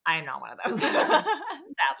I am not one of those.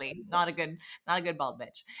 Sadly, exactly. Not a good bald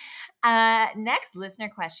bitch. Next listener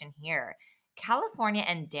question here. California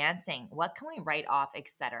and dancing, what can we write off,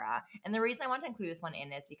 etc. And the reason I want to include this one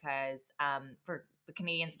in is because for the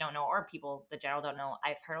Canadians who don't know, or people the general don't know,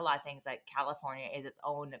 I've heard a lot of things like California is its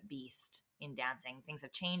own beast in dancing. Things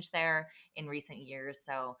have changed there in recent years.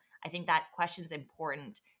 So I think that question is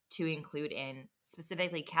important to include in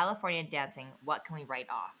specifically California dancing. What can we write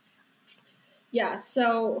off? Yeah,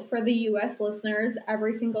 so for the US listeners,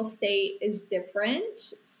 every single state is different.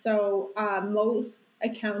 So most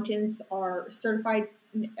accountants are certified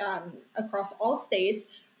across all states,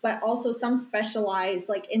 but also some specialize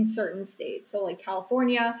like in certain states. So like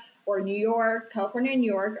California or New York, California and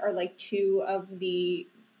New York are like two of the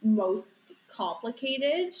most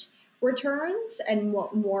complicated returns and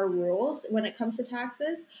more rules when it comes to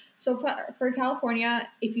taxes. So for California,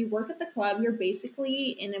 if you work at the club, you're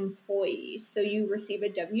basically an employee. So you receive a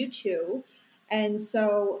W-2. And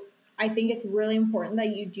so I think it's really important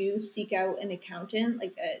that you do seek out an accountant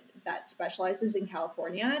that specializes in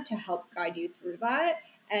California to help guide you through that.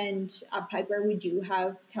 And at Pypr, we do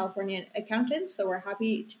have California accountants, so we're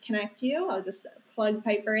happy to connect you. I'll just plug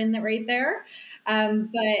Pypr in right there.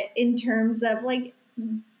 But in terms of like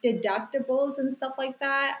deductibles and stuff like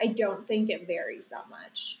that, I don't think it varies that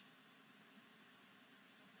much.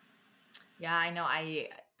 Yeah, I know. I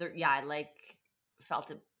felt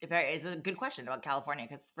it. It's a good question about California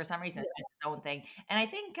because for some reason it's just its own thing, and I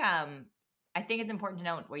think it's important to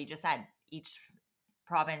note what you just said. Each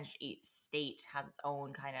province, each state has its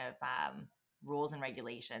own kind of rules and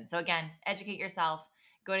regulations. So again, educate yourself.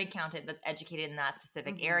 Go to an accountant that's educated in that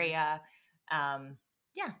specific area.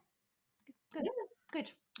 Yeah,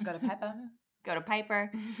 good. Go to Pypr. Go to Pypr.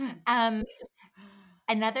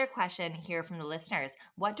 Another question here from the listeners.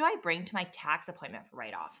 What do I bring to my tax appointment for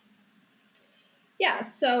write-offs? Yeah,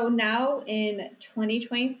 so now in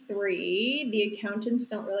 2023, the accountants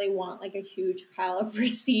don't really want like a huge pile of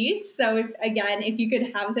receipts. So if you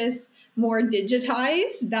could have this more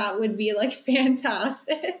digitized, that would be like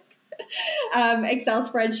fantastic. Excel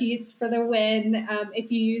spreadsheets for the win.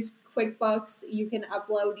 If you use QuickBooks, you can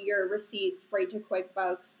upload your receipts right to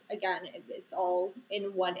QuickBooks. Again, it's all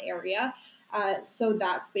in one area. So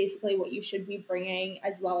that's basically what you should be bringing,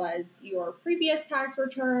 as well as your previous tax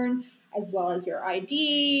return, as well as your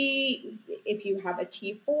ID. If you have a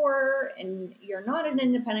T4 and you're not an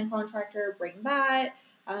independent contractor, bring that.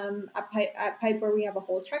 At Pypr, we have a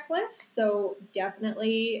whole checklist. So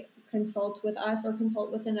definitely consult with us or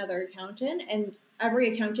consult with another accountant. And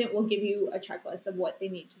every accountant will give you a checklist of what they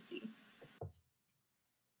need to see.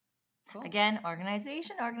 Cool. Again,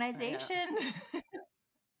 organization.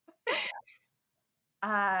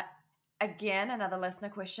 Again, another listener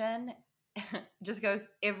question just goes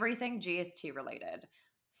everything GST related.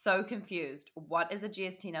 So confused. What is a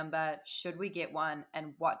GST number? Should we get one?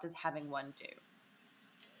 And what does having one do?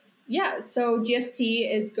 Yeah, so GST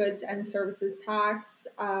is goods and services tax.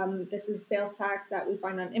 This is sales tax that we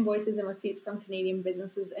find on invoices and receipts from Canadian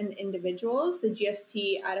businesses and individuals. The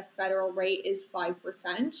GST at a federal rate is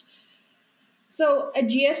 5%. So a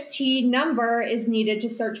GST number is needed to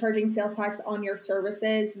start charging sales tax on your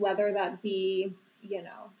services, whether that be, I don't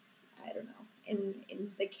know,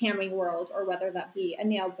 in the camming world, or whether that be a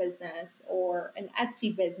nail business or an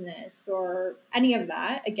Etsy business or any of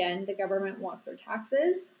that. Again, the government wants their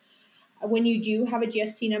taxes. When you do have a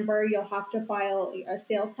GST number, you'll have to file a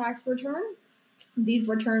sales tax return. These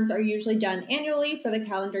returns are usually done annually for the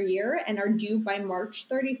calendar year and are due by March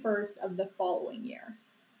 31st of the following year.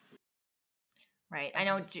 Right. I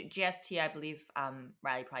know GST, I believe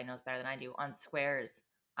Riley probably knows better than I do. On Squares,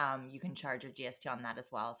 you can charge a GST on that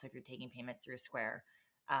as well. So if you're taking payments through Square,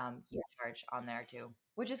 you charge on there too.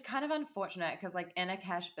 Which is kind of unfortunate because like in a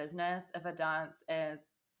cash business, if a dance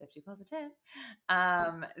is 50 plus a 10,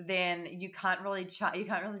 then you can't really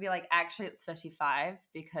be like, actually it's 55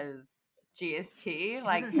 because GST.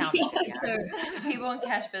 Like, so people in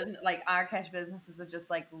cash business, like our cash businesses, are just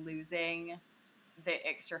like losing the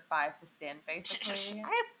extra 5% basically. I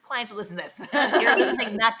have clients that listen to this. You're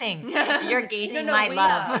losing nothing. You're gaining my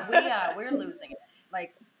love. We're losing it.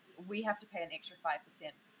 Like, we have to pay an extra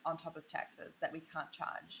 5% on top of taxes that we can't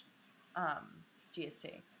charge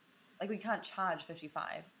GST. Like, we can't charge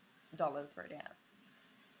 $55 for a dance.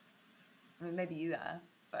 I mean, maybe you are,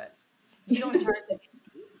 but you don't charge the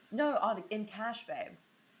GST? No, in cash, babes.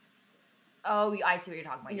 Oh, I see what you're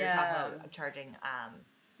talking about. You're talking about charging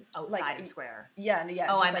outside of Square. Yeah.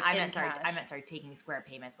 Oh, I meant sorry. Taking Square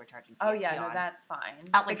payments, we're charging GST. Oh yeah, no, that's fine.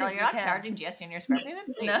 I was like, you're not charging GST on your Square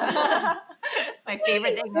payments? No. My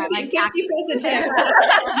favorite thing. I'm like,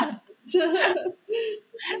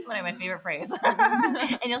 One of my favorite phrases.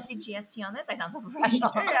 And you'll see GST on this. I sound so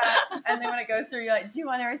professional. Yeah. And then when it goes through, you're like, do you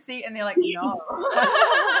want a receipt? And they're like, no.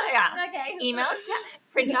 Yeah. Okay. Email,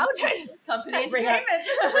 print out. Company Bring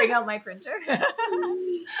entertainment. Bring out my printer.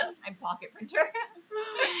 My pocket printer.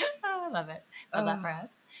 Oh, I love it. Love that for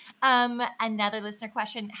us. Another listener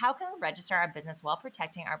question: how can we register our business while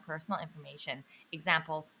protecting our personal information?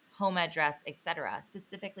 Example: home address, etc.,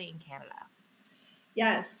 specifically in Canada.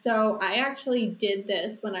 Yes. So I actually did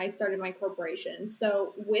this when I started my corporation.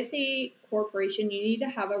 So with a corporation, you need to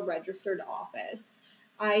have a registered office.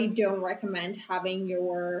 I don't recommend having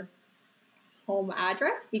your home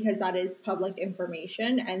address because that is public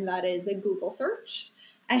information and that is a Google search.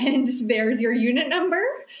 And there's your unit number.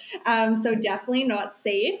 So definitely not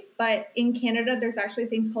safe. But in Canada, there's actually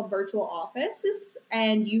things called virtual offices,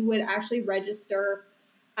 and you would actually register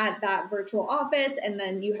at that virtual office, and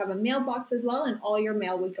then you have a mailbox as well, and all your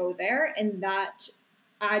mail would go there, and that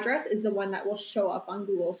address is the one that will show up on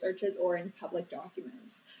Google searches or in public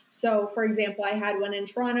documents. So for example, I had one in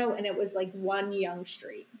Toronto and it was like 1 Yonge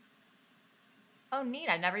Street. Oh, neat.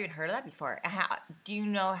 I've never even heard of that before. Do you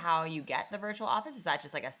know how you get the virtual office? Is that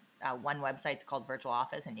just like a one website's called virtual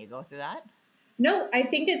office and you go through that? No, I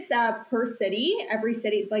think it's per city. Every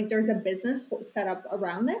city, like there's a business set up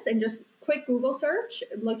around this, and just quick Google search,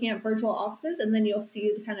 looking at virtual offices, and then you'll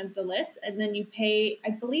see kind of the list, and then you pay, I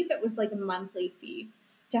believe it was like a monthly fee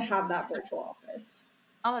to have that virtual office.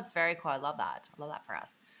 Oh, that's very cool. I love that. I love that for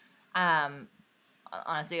us.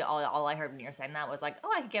 Honestly, all I heard when you were saying that was like,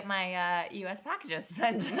 oh, I could get my U.S. packages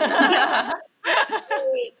sent to my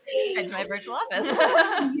virtual office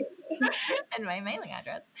and my mailing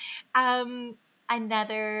address.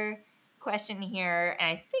 Another question here, and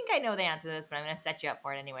I think I know the answer to this, but I'm going to set you up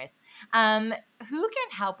for it anyways. Who can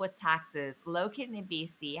help with taxes? Located in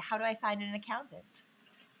BC, how do I find an accountant?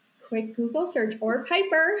 Quick Google search or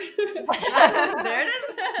Pypr. There it is.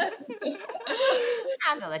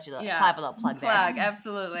 I'm going to let you have a little plug there.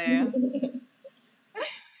 Absolutely.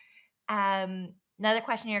 Another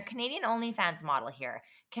question here. Canadian OnlyFans model here.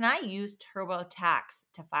 Can I use TurboTax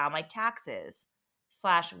to file my taxes?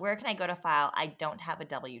 / where can I go to file? I don't have a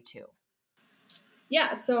W-2.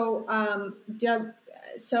 Yeah. So,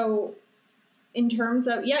 in terms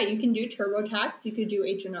of, you can do TurboTax, you could do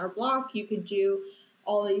H&R Block, you could do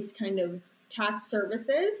all these kind of tax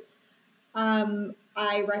services.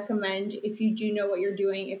 I recommend, if you do know what you're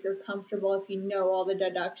doing, if you're comfortable, if you know all the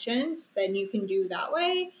deductions, then you can do that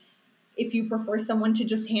way. If you prefer someone to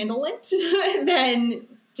just handle it, then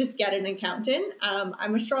just get an accountant.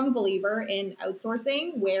 I'm a strong believer in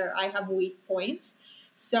outsourcing where I have weak points.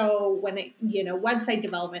 So when website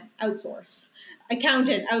development, outsource.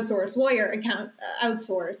 Accountant, outsource. Lawyer,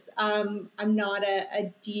 outsource. I'm not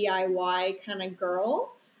a DIY kind of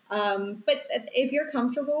girl. But if you're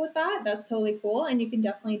comfortable with that, that's totally cool, and you can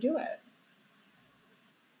definitely do it.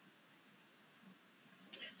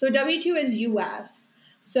 So W-2 is US.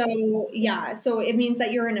 So yeah, so it means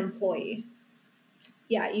that you're an employee.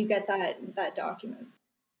 Yeah, you get that document.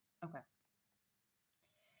 Okay.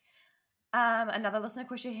 Another listener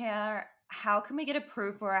question here. How can we get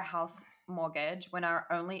approved for a house mortgage when our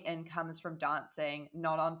only income is from dancing,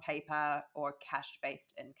 not on paper or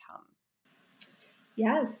cash-based income?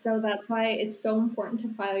 Yes, so that's why it's so important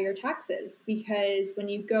to file your taxes, because when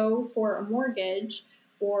you go for a mortgage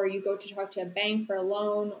or you go to talk to a bank for a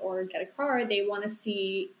loan or get a car, they want to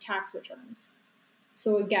see tax returns.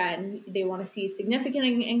 So again, they want to see significant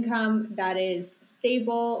income that is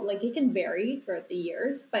stable. Like it can vary throughout the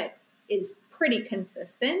years, but is pretty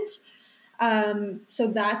consistent. So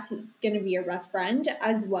that's going to be your best friend,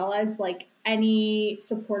 as well as like any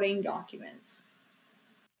supporting documents.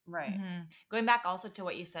 Right. Mm-hmm. Going back also to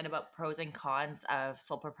what you said about pros and cons of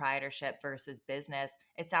sole proprietorship versus business,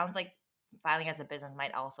 it sounds like filing as a business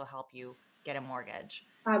might also help you get a mortgage.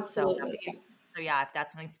 Absolutely. So yeah, if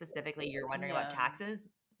that's something specifically you're wondering about taxes,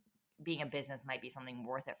 being a business might be something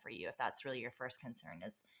worth it for you if that's really your first concern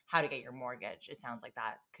is how to get your mortgage. It sounds like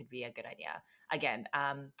that could be a good idea. Again,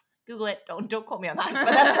 Google it. Don't quote me on that. But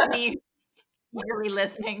that's for me. Really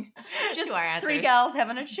listening just to our answers. 3 gals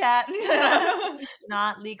having a chat.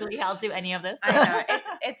 Not legally held to any of this. I know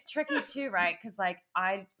it's tricky too, right? Because like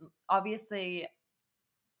I obviously,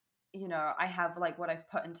 I have like what I've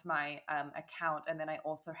put into my account, and then I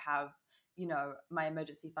also have my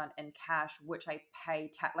emergency fund in cash, which I pay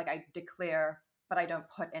like I declare, but I don't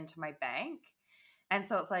put into my bank, and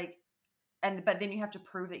so it's like. But then you have to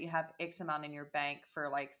prove that you have X amount in your bank for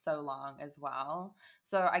like so long as well.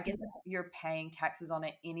 So I guess if you're paying taxes on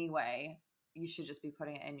it anyway, you should just be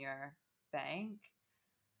putting it in your bank.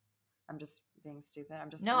 I'm just being stupid. I'm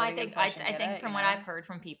just No, I letting think inflation I get think it, from you what know? I've heard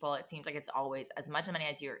from people, it seems like it's always as much money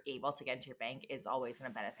as you're able to get into your bank is always going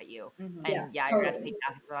to benefit you. Mhm. Yeah, And yeah, you're going to have to totally. pay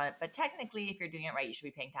taxes on it, but technically, if you're doing it right, you should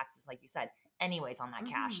be paying taxes, like you said, anyways on that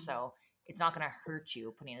cash. Mhm. So it's not going to hurt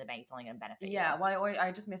you putting it in the bank. It's only going to benefit Yeah, you. well,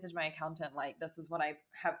 I just messaged my accountant, like, this is what I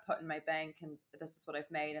have put in my bank, and this is what I've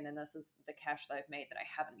made, and then this is the cash that I've made that I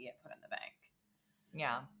haven't yet put in the bank.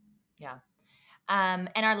 Yeah, yeah. And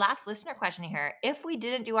our last listener question here: if we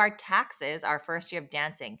didn't do our taxes our first year of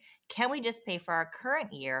dancing, can we just pay for our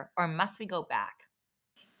current year, or must we go back?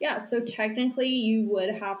 Yeah, so technically you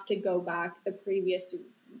would have to go back the previous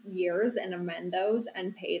years and amend those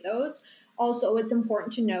and pay those. Also, it's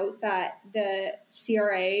important to note that the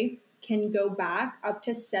CRA can go back up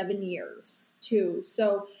to 7 years too.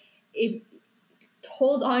 So if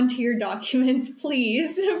hold on to your documents,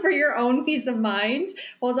 please, for your own peace of mind.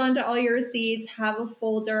 Hold on to all your receipts, have a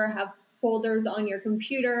folder, have folders on your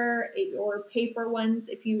computer or paper ones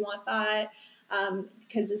if you want that,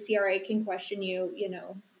 because the CRA can question you,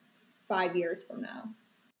 5 years from now.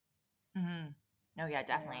 Mm-hmm. No, yeah,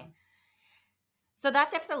 definitely. Yeah. So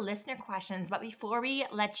that's it for the listener questions. But before we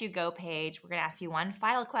let you go, Paige, we're going to ask you one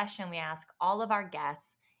final question we ask all of our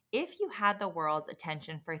guests. If you had the world's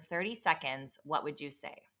attention for 30 seconds, what would you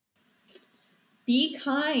say? Be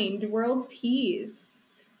kind, world peace.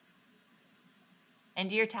 And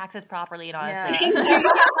do your taxes properly and honestly. Yeah.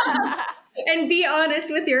 And be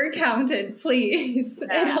honest with your accountant, please.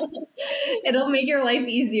 Yeah. It'll make your life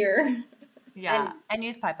easier. Yeah. And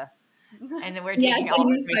use Pypr. And then we're Yes, taking all and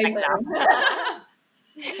our use respect Pypr. now.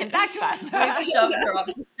 And back to us. We've shoved her off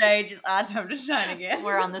the stage. It's our time to shine again.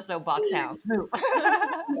 We're on the soapbox now.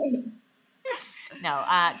 No,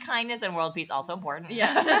 kindness and world peace also important.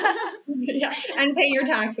 Yeah. Yeah, and pay your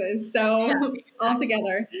taxes. So Yeah. all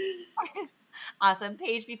together. Awesome.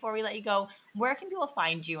 Paige, before we let you go, where can people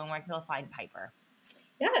find you and where can people find Pypr?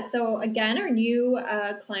 Yeah, so again, our new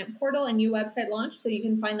client portal and new website launch. So you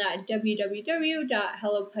can find that at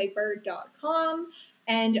www.hellopypr.com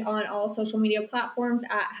and on all social media platforms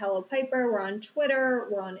at Hello Pypr. We're on Twitter,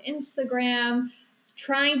 we're on Instagram,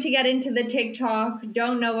 trying to get into the TikTok.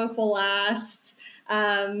 Don't know if we'll last.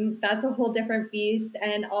 That's a whole different beast.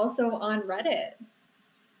 And also on Reddit.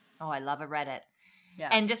 Oh, I love a Reddit. Yeah.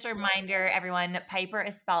 And just a reminder, everyone, Pypr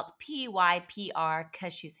is spelled Pypr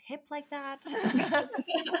because she's hip like that.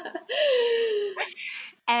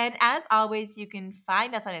 And as always, you can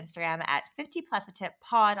find us on Instagram at 50plusatip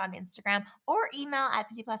pod on Instagram or email at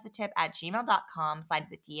 50plusatip@gmail.com. Slide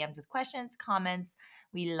the DMs with questions, comments.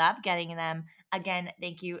 We love getting them. Again,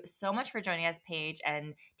 thank you so much for joining us, Paige,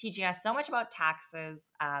 and teaching us so much about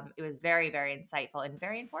taxes. It was very, very insightful and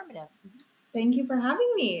very informative. Thank you for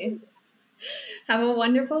having me. Have a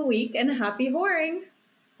wonderful week and happy whoring.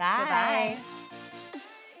 Bye. Bye-bye.